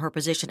nodded from her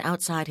position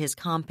outside his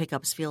comm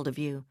pickup's field of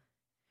view.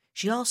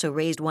 She also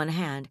raised one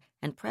hand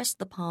and pressed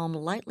the palm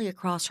lightly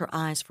across her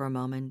eyes for a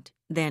moment,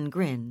 then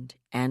grinned,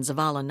 and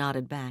Zavala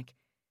nodded back.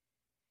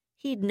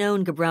 He'd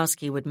known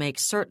Gabrowski would make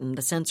certain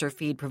the sensor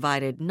feed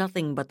provided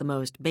nothing but the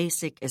most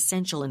basic,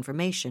 essential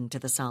information to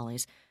the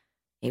Solis.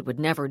 It would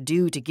never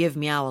do to give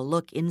Meow a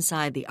look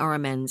inside the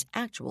RMN's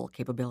actual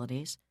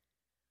capabilities.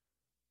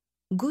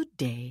 "Good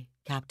day,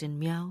 Captain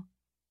Meow,"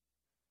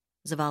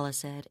 Zavala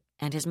said,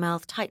 and his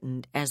mouth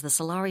tightened as the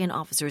Solarian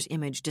officer's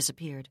image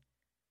disappeared.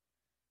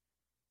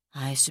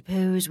 "I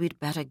suppose we'd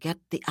better get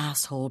the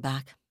asshole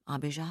back,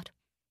 Abijat,"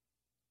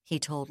 he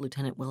told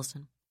Lieutenant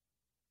Wilson.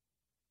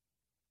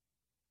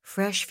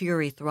 Fresh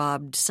fury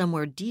throbbed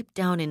somewhere deep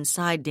down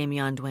inside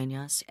Damian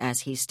Duenas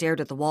as he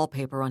stared at the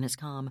wallpaper on his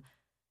comm.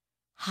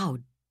 How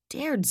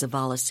dared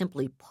Zavala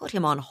simply put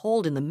him on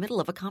hold in the middle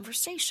of a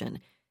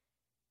conversation?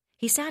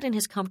 He sat in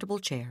his comfortable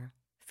chair,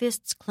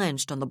 fists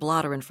clenched on the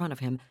blotter in front of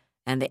him,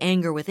 and the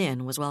anger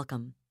within was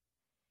welcome.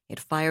 It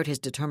fired his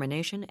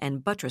determination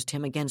and buttressed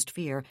him against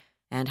fear,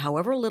 and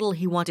however little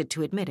he wanted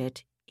to admit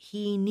it,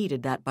 he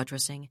needed that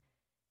buttressing.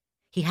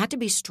 He had to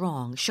be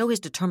strong, show his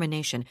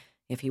determination,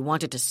 if he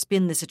wanted to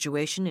spin the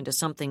situation into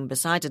something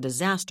besides a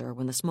disaster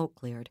when the smoke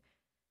cleared.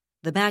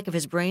 The back of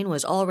his brain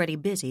was already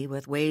busy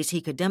with ways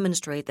he could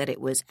demonstrate that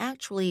it was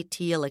actually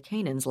Tia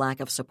Lakanen's lack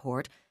of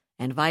support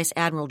and Vice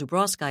Admiral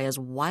Dubrovskaya's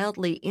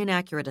wildly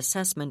inaccurate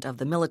assessment of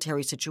the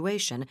military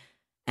situation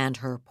and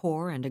her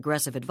poor and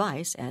aggressive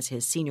advice as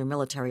his senior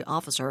military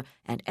officer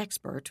and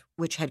expert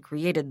which had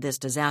created this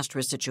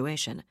disastrous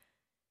situation.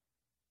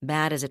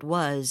 Bad as it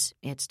was,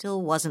 it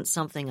still wasn't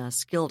something a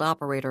skilled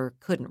operator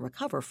couldn't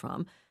recover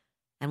from,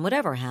 and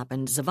whatever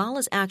happened,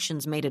 Zavala's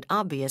actions made it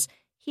obvious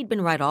he'd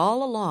been right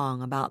all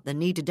along about the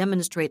need to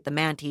demonstrate the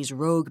Mantis'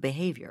 rogue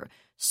behavior.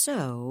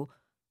 So...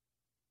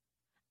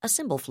 A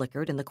symbol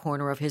flickered in the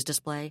corner of his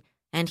display,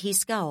 and he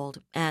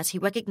scowled as he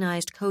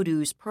recognized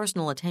Kodu's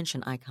personal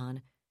attention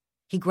icon.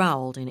 He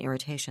growled in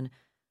irritation,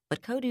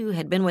 but Kodu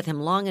had been with him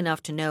long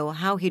enough to know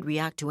how he'd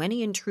react to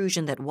any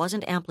intrusion that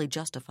wasn't amply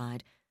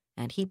justified,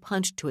 and he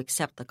punched to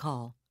accept the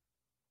call.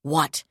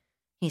 "What?"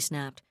 he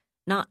snapped,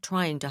 not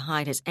trying to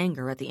hide his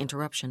anger at the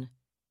interruption.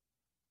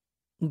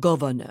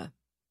 "Governor,"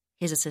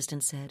 his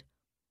assistant said,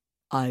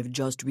 "I've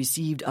just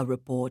received a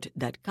report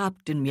that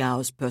Captain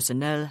Meow's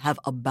personnel have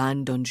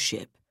abandoned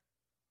ship."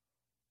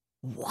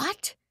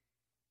 "What?"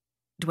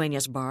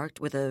 Duenas barked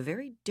with a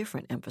very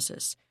different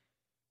emphasis.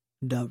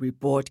 "The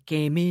report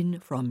came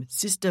in from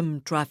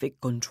System Traffic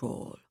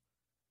Control."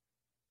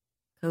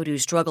 Kodu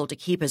struggled to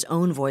keep his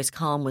own voice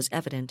calm was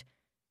evident.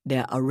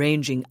 They're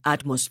arranging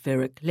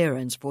atmospheric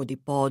clearance for the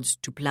pods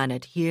to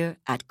planet here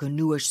at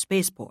Ganush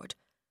Spaceport.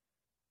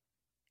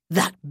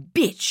 That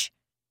bitch!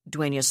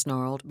 Duenya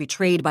snarled,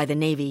 betrayed by the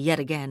Navy yet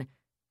again.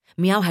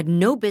 Meow had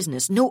no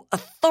business, no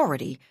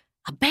authority,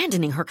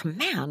 abandoning her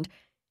command.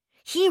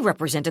 He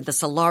represented the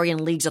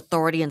Solarian League's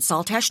authority in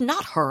Saltash,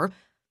 not her.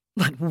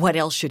 But what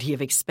else should he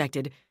have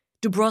expected?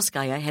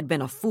 Dubrovskaya had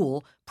been a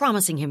fool,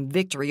 promising him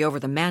victory over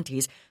the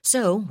Manties,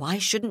 so why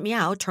shouldn't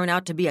Meow turn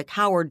out to be a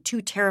coward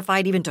too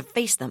terrified even to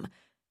face them?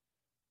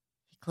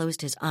 He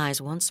closed his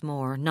eyes once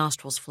more,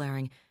 nostrils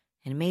flaring,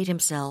 and made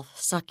himself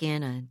suck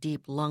in a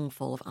deep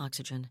lungful of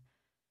oxygen.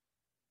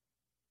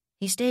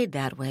 He stayed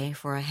that way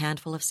for a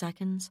handful of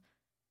seconds,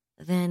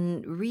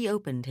 then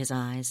reopened his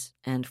eyes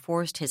and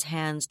forced his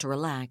hands to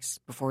relax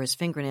before his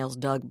fingernails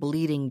dug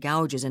bleeding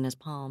gouges in his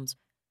palms.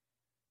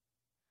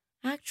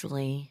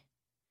 Actually,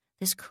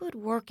 this could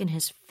work in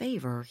his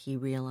favor, he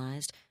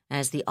realized,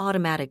 as the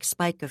automatic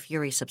spike of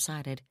fury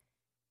subsided.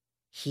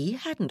 He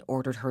hadn't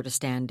ordered her to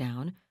stand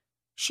down.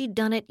 She'd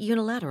done it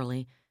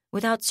unilaterally,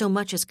 without so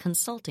much as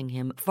consulting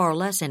him, far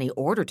less any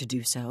order to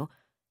do so.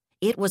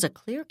 It was a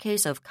clear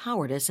case of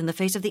cowardice in the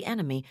face of the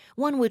enemy,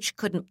 one which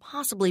couldn't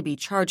possibly be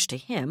charged to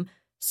him,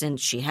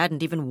 since she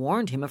hadn't even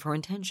warned him of her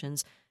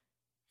intentions.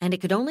 And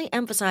it could only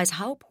emphasize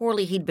how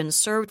poorly he'd been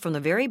served from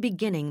the very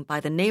beginning by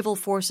the naval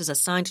forces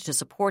assigned to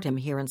support him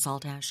here in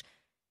Saltash.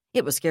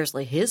 It was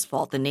scarcely his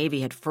fault the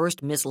Navy had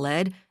first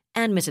misled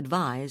and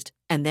misadvised,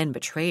 and then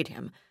betrayed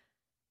him.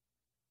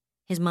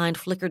 His mind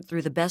flickered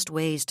through the best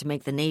ways to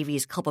make the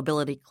Navy's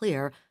culpability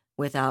clear,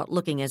 without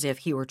looking as if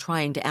he were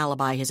trying to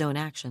alibi his own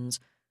actions.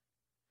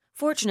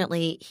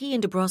 Fortunately, he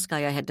and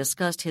Dubrovskaya had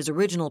discussed his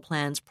original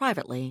plans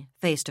privately,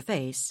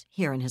 face-to-face,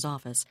 here in his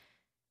office.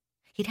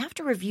 He'd have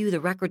to review the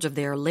records of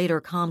their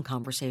later comm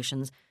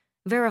conversations,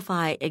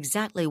 verify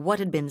exactly what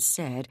had been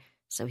said,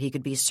 so he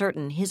could be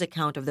certain his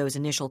account of those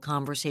initial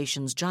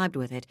conversations jibed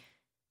with it,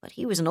 but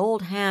he was an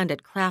old hand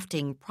at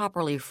crafting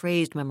properly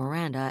phrased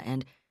memoranda,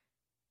 and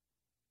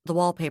the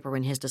wallpaper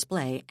in his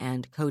display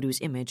and Kodu's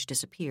image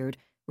disappeared,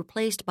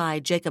 replaced by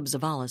Jacob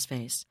Zavala's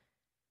face.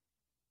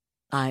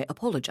 "I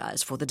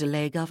apologize for the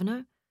delay,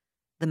 Governor,"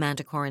 the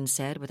Manticoran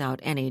said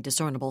without any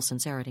discernible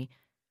sincerity.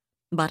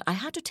 "But I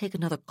had to take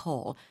another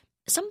call.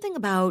 Something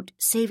about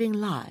saving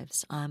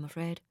lives, I'm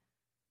afraid."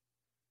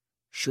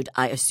 "Should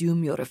I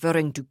assume you're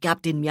referring to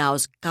Captain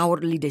Meow's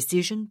cowardly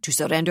decision to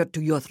surrender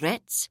to your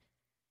threats?"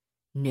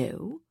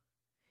 "No.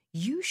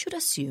 You should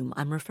assume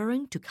I'm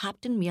referring to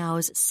Captain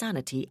Meow's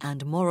sanity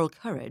and moral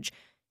courage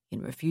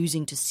in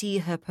refusing to see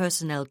her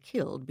personnel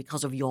killed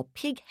because of your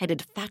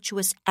pig-headed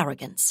fatuous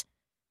arrogance."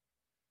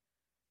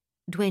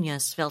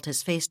 Dueñas felt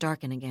his face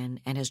darken again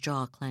and his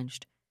jaw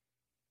clenched.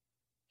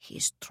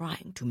 "He's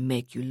trying to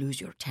make you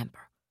lose your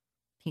temper,"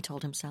 he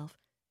told himself.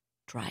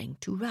 "Trying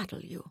to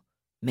rattle you,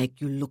 make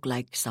you look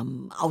like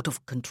some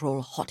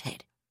out-of-control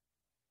hothead.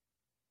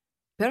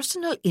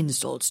 Personal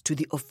insults to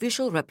the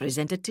official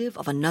representative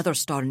of another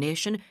star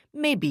nation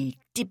may be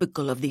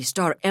typical of the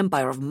Star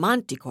Empire of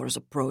Manticore's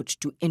approach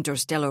to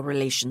interstellar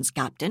relations,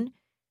 Captain,"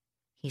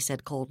 he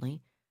said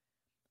coldly.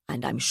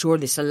 "And I'm sure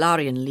the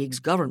Solarian League's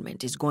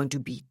government is going to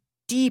be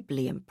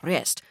deeply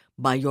impressed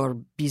by your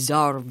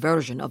bizarre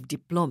version of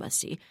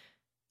diplomacy.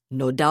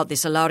 No doubt the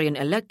Solarian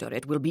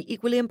electorate will be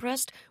equally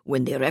impressed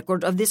when the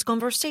record of this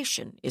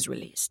conversation is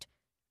released.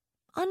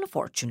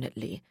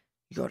 Unfortunately,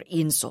 your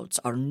insults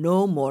are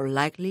no more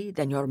likely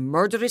than your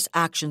murderous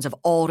actions have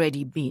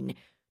already been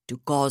to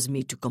cause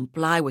me to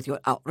comply with your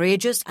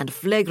outrageous and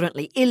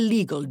flagrantly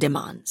illegal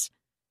demands."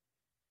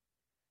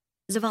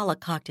 Zavala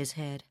cocked his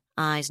head,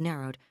 eyes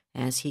narrowed,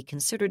 as he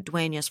considered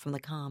Dueñas from the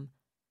comm,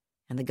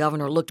 and the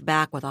governor looked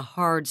back with a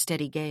hard,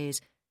 steady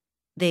gaze.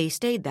 They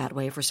stayed that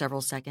way for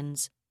several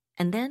seconds,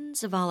 and then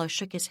Zavala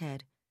shook his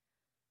head.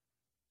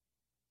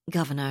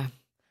 "Governor,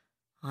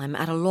 I'm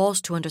at a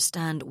loss to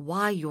understand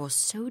why you're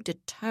so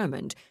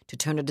determined to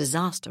turn a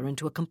disaster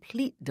into a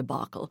complete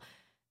debacle.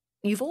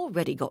 You've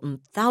already gotten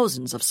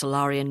thousands of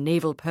Solarian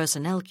naval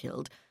personnel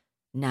killed.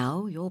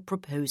 Now you're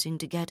proposing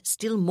to get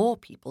still more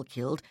people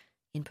killed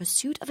in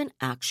pursuit of an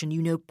action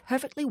you know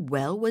perfectly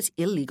well was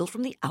illegal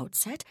from the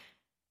outset.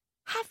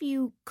 Have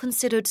you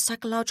considered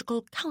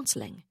psychological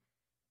counseling?"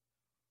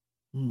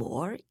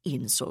 "More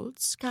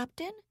insults,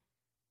 Captain?"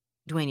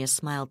 Dueñas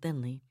smiled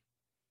thinly.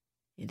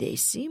 "They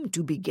seem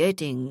to be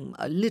getting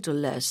a little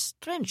less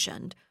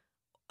trenchant.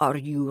 Are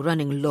you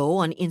running low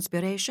on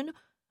inspiration?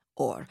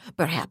 Or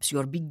perhaps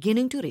you're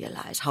beginning to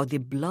realize how the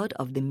blood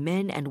of the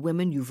men and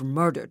women you've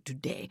murdered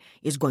today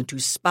is going to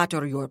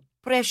spatter your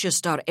precious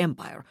Star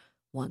Empire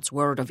once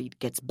word of it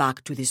gets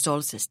back to the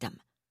Sol system."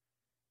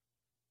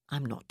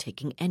 "I'm not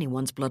taking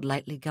anyone's blood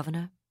lightly,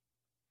 Governor."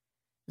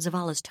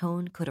 Zavala's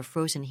tone could have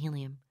frozen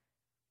helium.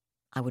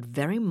 "I would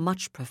very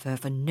much prefer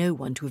for no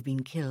one to have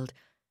been killed.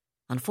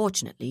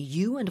 Unfortunately,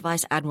 you and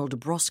Vice Admiral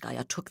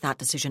Dubrovskaya took that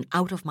decision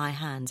out of my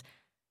hands,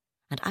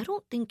 and I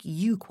don't think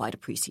you quite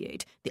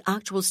appreciate the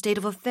actual state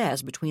of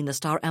affairs between the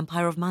Star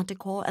Empire of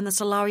Manticore and the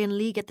Solarian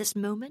League at this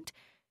moment.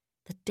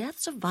 The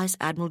deaths of Vice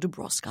Admiral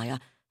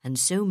Dubrovskaya and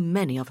so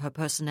many of her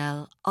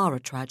personnel are a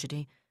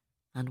tragedy,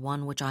 and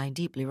one which I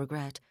deeply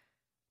regret.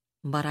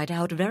 But I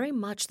doubt very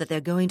much that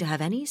they're going to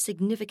have any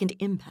significant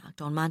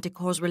impact on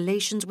Manticore's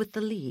relations with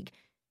the League.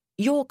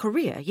 Your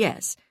career,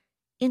 yes.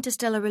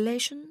 Interstellar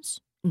relations?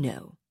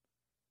 No.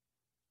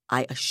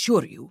 I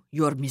assure you,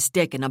 you're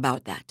mistaken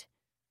about that.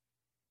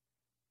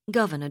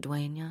 Governor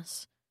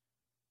Dueñas.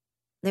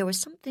 There was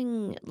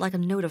something like a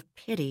note of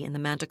pity in the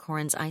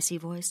Manticoran's icy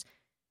voice.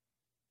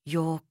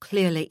 You're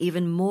clearly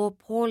even more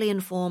poorly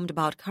informed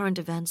about current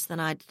events than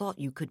I'd thought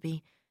you could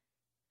be.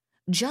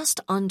 Just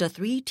under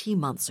 3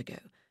 T-months ago,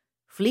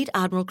 Fleet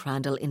Admiral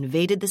Crandall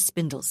invaded the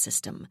Spindle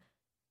system.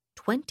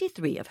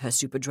 23 of her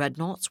super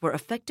dreadnoughts were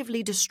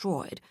effectively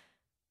destroyed.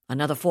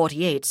 Another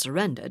 48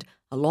 surrendered,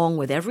 along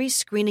with every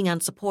screening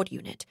and support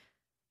unit.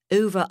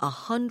 Over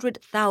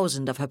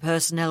 100,000 of her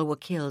personnel were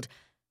killed,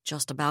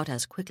 just about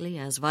as quickly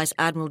as Vice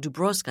Admiral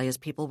Dubrovskaya's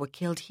people were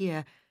killed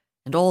here,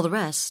 and all the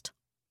rest,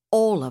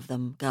 all of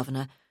them,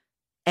 Governor,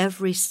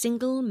 every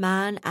single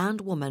man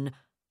and woman,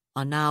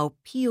 are now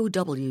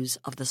POWs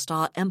of the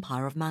Star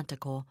Empire of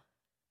Manticore.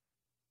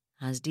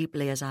 As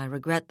deeply as I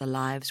regret the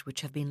lives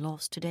which have been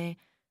lost today,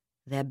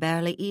 they're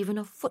barely even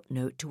a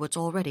footnote to what's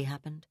already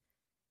happened.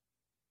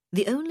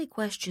 The only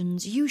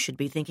questions you should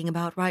be thinking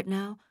about right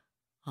now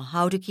are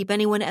how to keep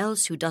anyone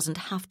else who doesn't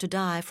have to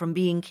die from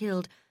being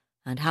killed,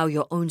 and how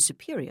your own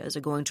superiors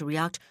are going to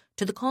react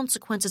to the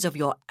consequences of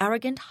your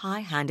arrogant,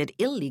 high-handed,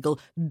 illegal,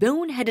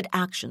 bone-headed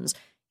actions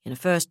in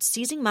first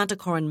seizing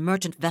Manticoran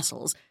merchant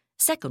vessels,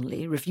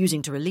 secondly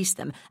refusing to release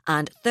them,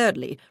 and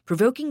thirdly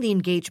provoking the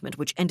engagement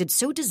which ended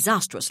so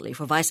disastrously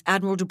for Vice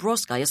Admiral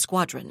Dubrovskaya's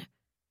squadron.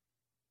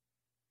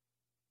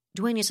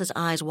 Dueñas's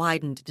eyes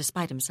widened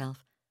despite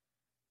himself.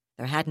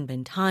 There hadn't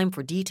been time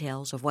for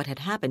details of what had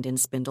happened in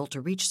Spindle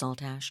to reach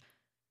Saltash.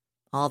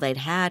 All they'd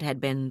had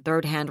been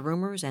third-hand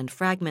rumors and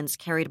fragments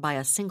carried by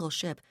a single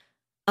ship,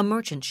 a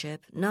merchant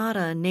ship, not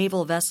a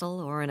naval vessel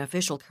or an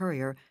official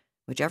courier,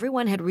 which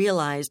everyone had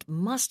realized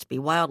must be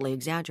wildly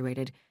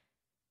exaggerated.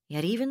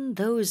 Yet even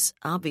those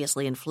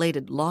obviously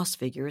inflated loss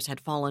figures had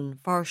fallen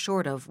far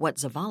short of what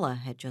Zavala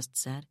had just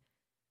said.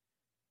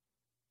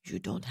 You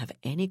don't have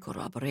any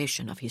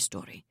corroboration of his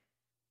story,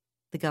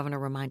 the governor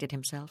reminded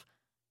himself,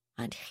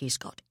 and he's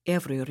got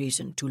every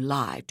reason to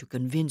lie to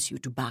convince you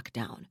to back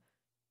down.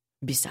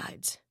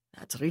 Besides,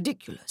 that's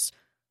ridiculous.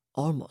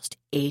 Almost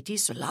 80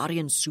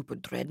 Solarian super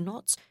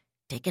dreadnoughts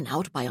taken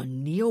out by a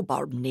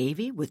neo-barb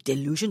navy with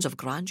delusions of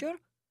grandeur?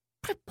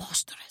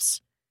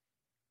 Preposterous.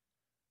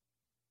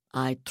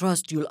 I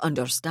trust you'll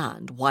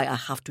understand why I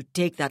have to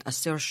take that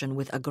assertion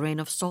with a grain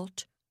of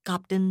salt,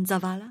 Captain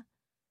Zavala,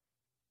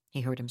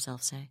 he heard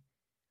himself say.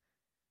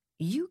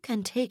 You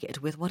can take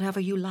it with whatever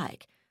you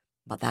like,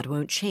 but that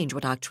won't change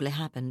what actually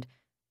happened.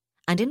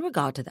 And in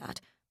regard to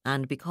that,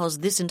 and because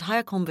this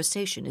entire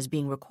conversation is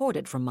being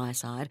recorded from my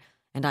side,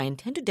 and I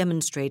intend to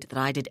demonstrate that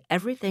I did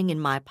everything in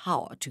my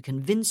power to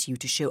convince you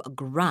to show a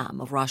gram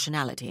of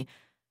rationality,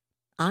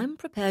 I'm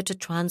prepared to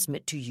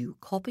transmit to you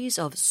copies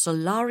of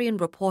Solarian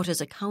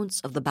reporters'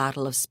 accounts of the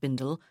Battle of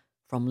Spindle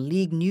from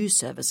League news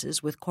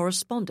services with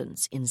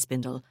correspondents in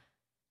Spindle.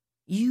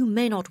 You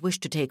may not wish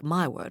to take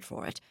my word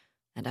for it,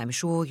 and I'm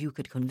sure you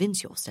could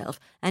convince yourself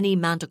any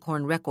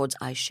Manticoran records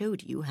I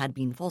showed you had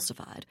been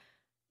falsified,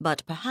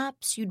 but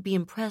perhaps you'd be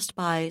impressed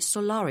by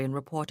Solarian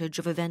reportage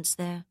of events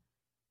there.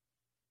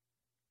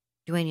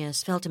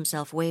 Dueñas felt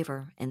himself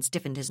waver and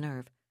stiffened his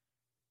nerve.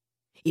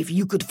 If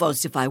you could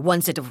falsify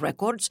one set of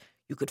records,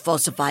 you could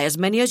falsify as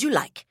many as you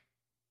like,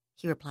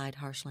 he replied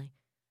harshly.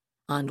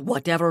 And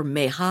whatever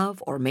may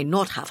have or may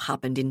not have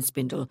happened in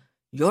Spindle,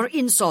 you're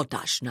in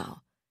Saltash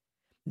now.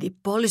 The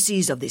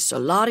policies of the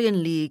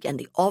Solarian League and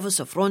the Office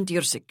of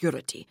Frontier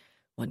Security,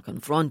 when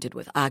confronted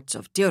with acts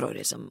of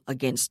terrorism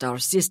against our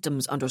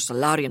systems under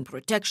Solarian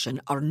protection,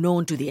 are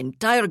known to the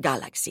entire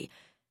galaxy.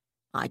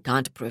 I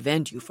can't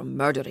prevent you from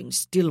murdering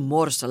still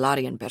more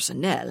Solarian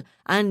personnel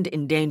and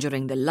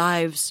endangering the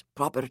lives,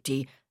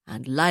 property,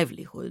 and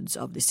livelihoods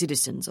of the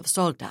citizens of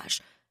Saltash,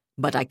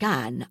 but I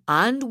can,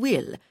 and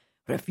will,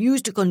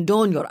 refuse to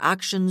condone your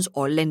actions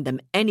or lend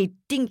them any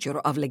tincture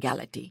of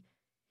legality.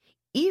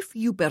 If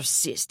you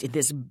persist in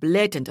this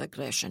blatant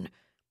aggression,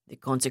 the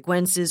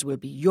consequences will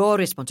be your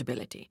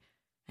responsibility,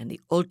 and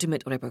the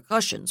ultimate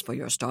repercussions for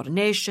your star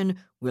nation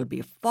will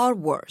be far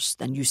worse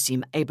than you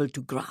seem able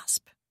to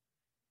grasp.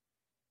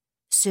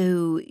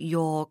 So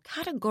you're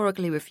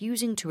categorically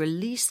refusing to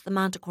release the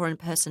Manticoran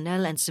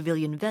personnel and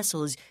civilian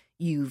vessels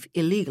you've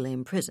illegally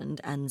imprisoned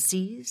and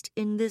seized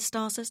in this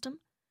star system?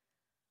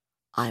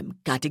 I'm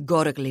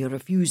categorically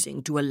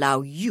refusing to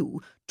allow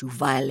you to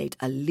violate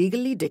a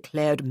legally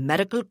declared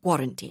medical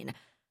quarantine,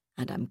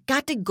 and I'm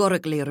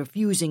categorically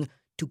refusing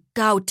to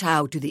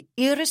kowtow to the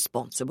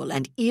irresponsible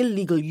and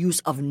illegal use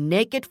of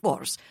naked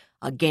force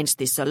against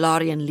the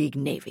Solarian League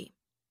Navy.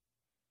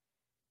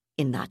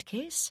 In that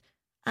case,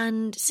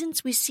 and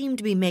since we seem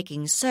to be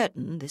making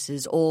certain this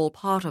is all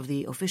part of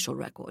the official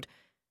record,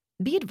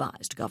 be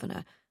advised,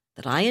 Governor,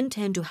 that I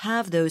intend to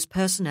have those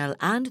personnel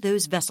and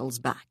those vessels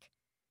back.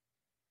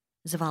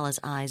 Zavala's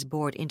eyes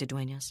bored into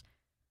Dueñas.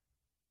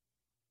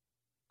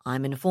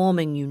 I'm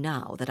informing you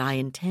now that I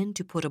intend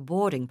to put a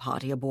boarding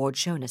party aboard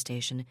Shona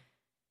Station.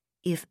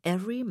 If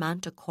every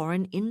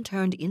Manticoran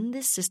interned in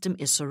this system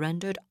is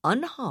surrendered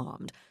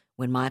unharmed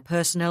when my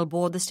personnel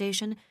board the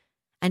station,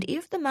 and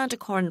if the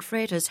Manticoran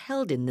freighters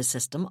held in the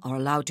system are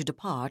allowed to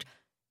depart,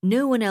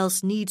 no one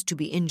else needs to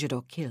be injured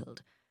or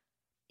killed.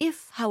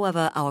 If,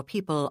 however, our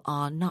people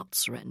are not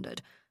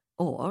surrendered,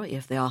 or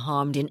if they are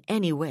harmed in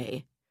any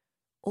way,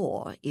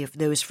 or if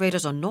those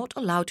freighters are not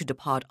allowed to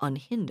depart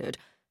unhindered,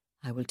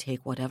 I will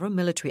take whatever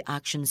military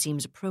action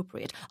seems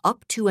appropriate,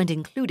 up to and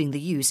including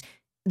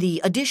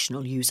the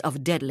additional use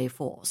of deadly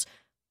force.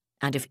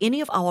 And if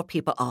any of our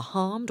people are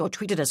harmed or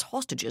treated as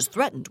hostages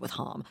threatened with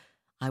harm,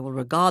 I will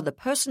regard the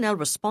personnel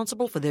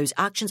responsible for those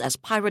actions as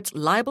pirates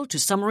liable to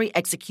summary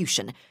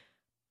execution.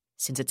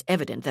 Since it's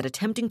evident that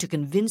attempting to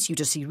convince you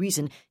to see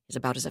reason is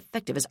about as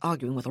effective as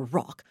arguing with a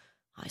rock,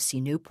 I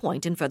see no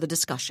point in further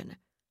discussion.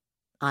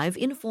 I've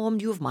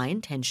informed you of my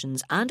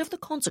intentions and of the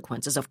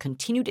consequences of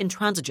continued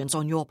intransigence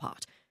on your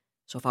part.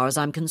 So far as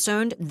I'm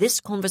concerned, this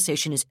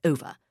conversation is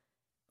over.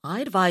 I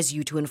advise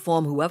you to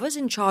inform whoever's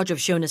in charge of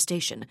Shona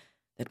Station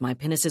that my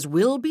pinnaces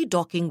will be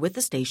docking with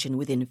the station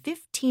within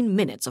 15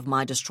 minutes of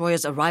my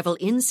destroyer's arrival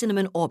in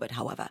Cinnamon orbit,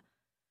 however.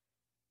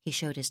 He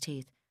showed his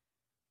teeth.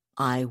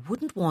 I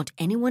wouldn't want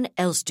anyone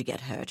else to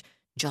get hurt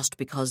just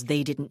because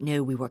they didn't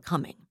know we were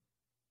coming.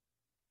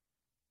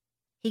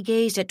 He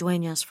gazed at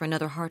Dueñas for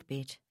another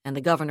heartbeat, and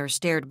the governor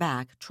stared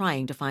back,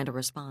 trying to find a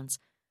response.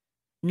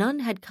 None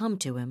had come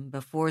to him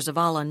before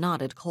Zavala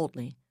nodded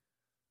coldly.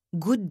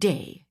 Good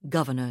day,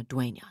 Governor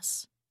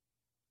Dueñas.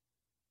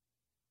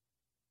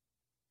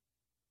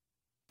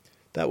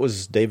 That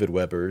was David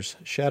Weber's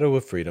Shadow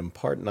of Freedom,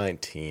 Part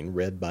 19,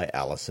 read by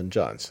Allison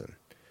Johnson.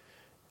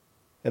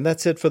 And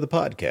that's it for the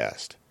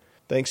podcast.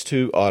 Thanks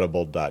to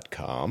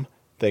Audible.com.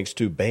 Thanks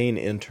to Baen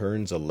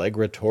interns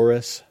Allegra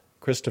Torres,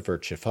 Christopher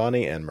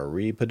Chifani, and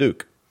Marie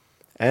Paduch.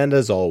 And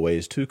as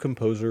always, to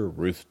composer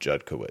Ruth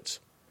Judkowitz.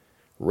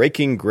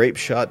 Raking grape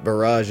shot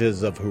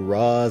barrages of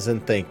hurrahs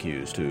and thank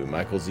yous to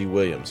Michael Z.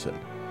 Williamson.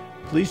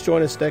 Please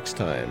join us next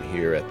time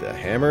here at the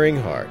hammering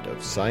heart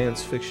of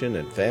science fiction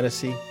and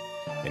fantasy,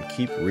 and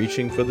keep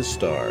reaching for the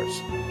stars.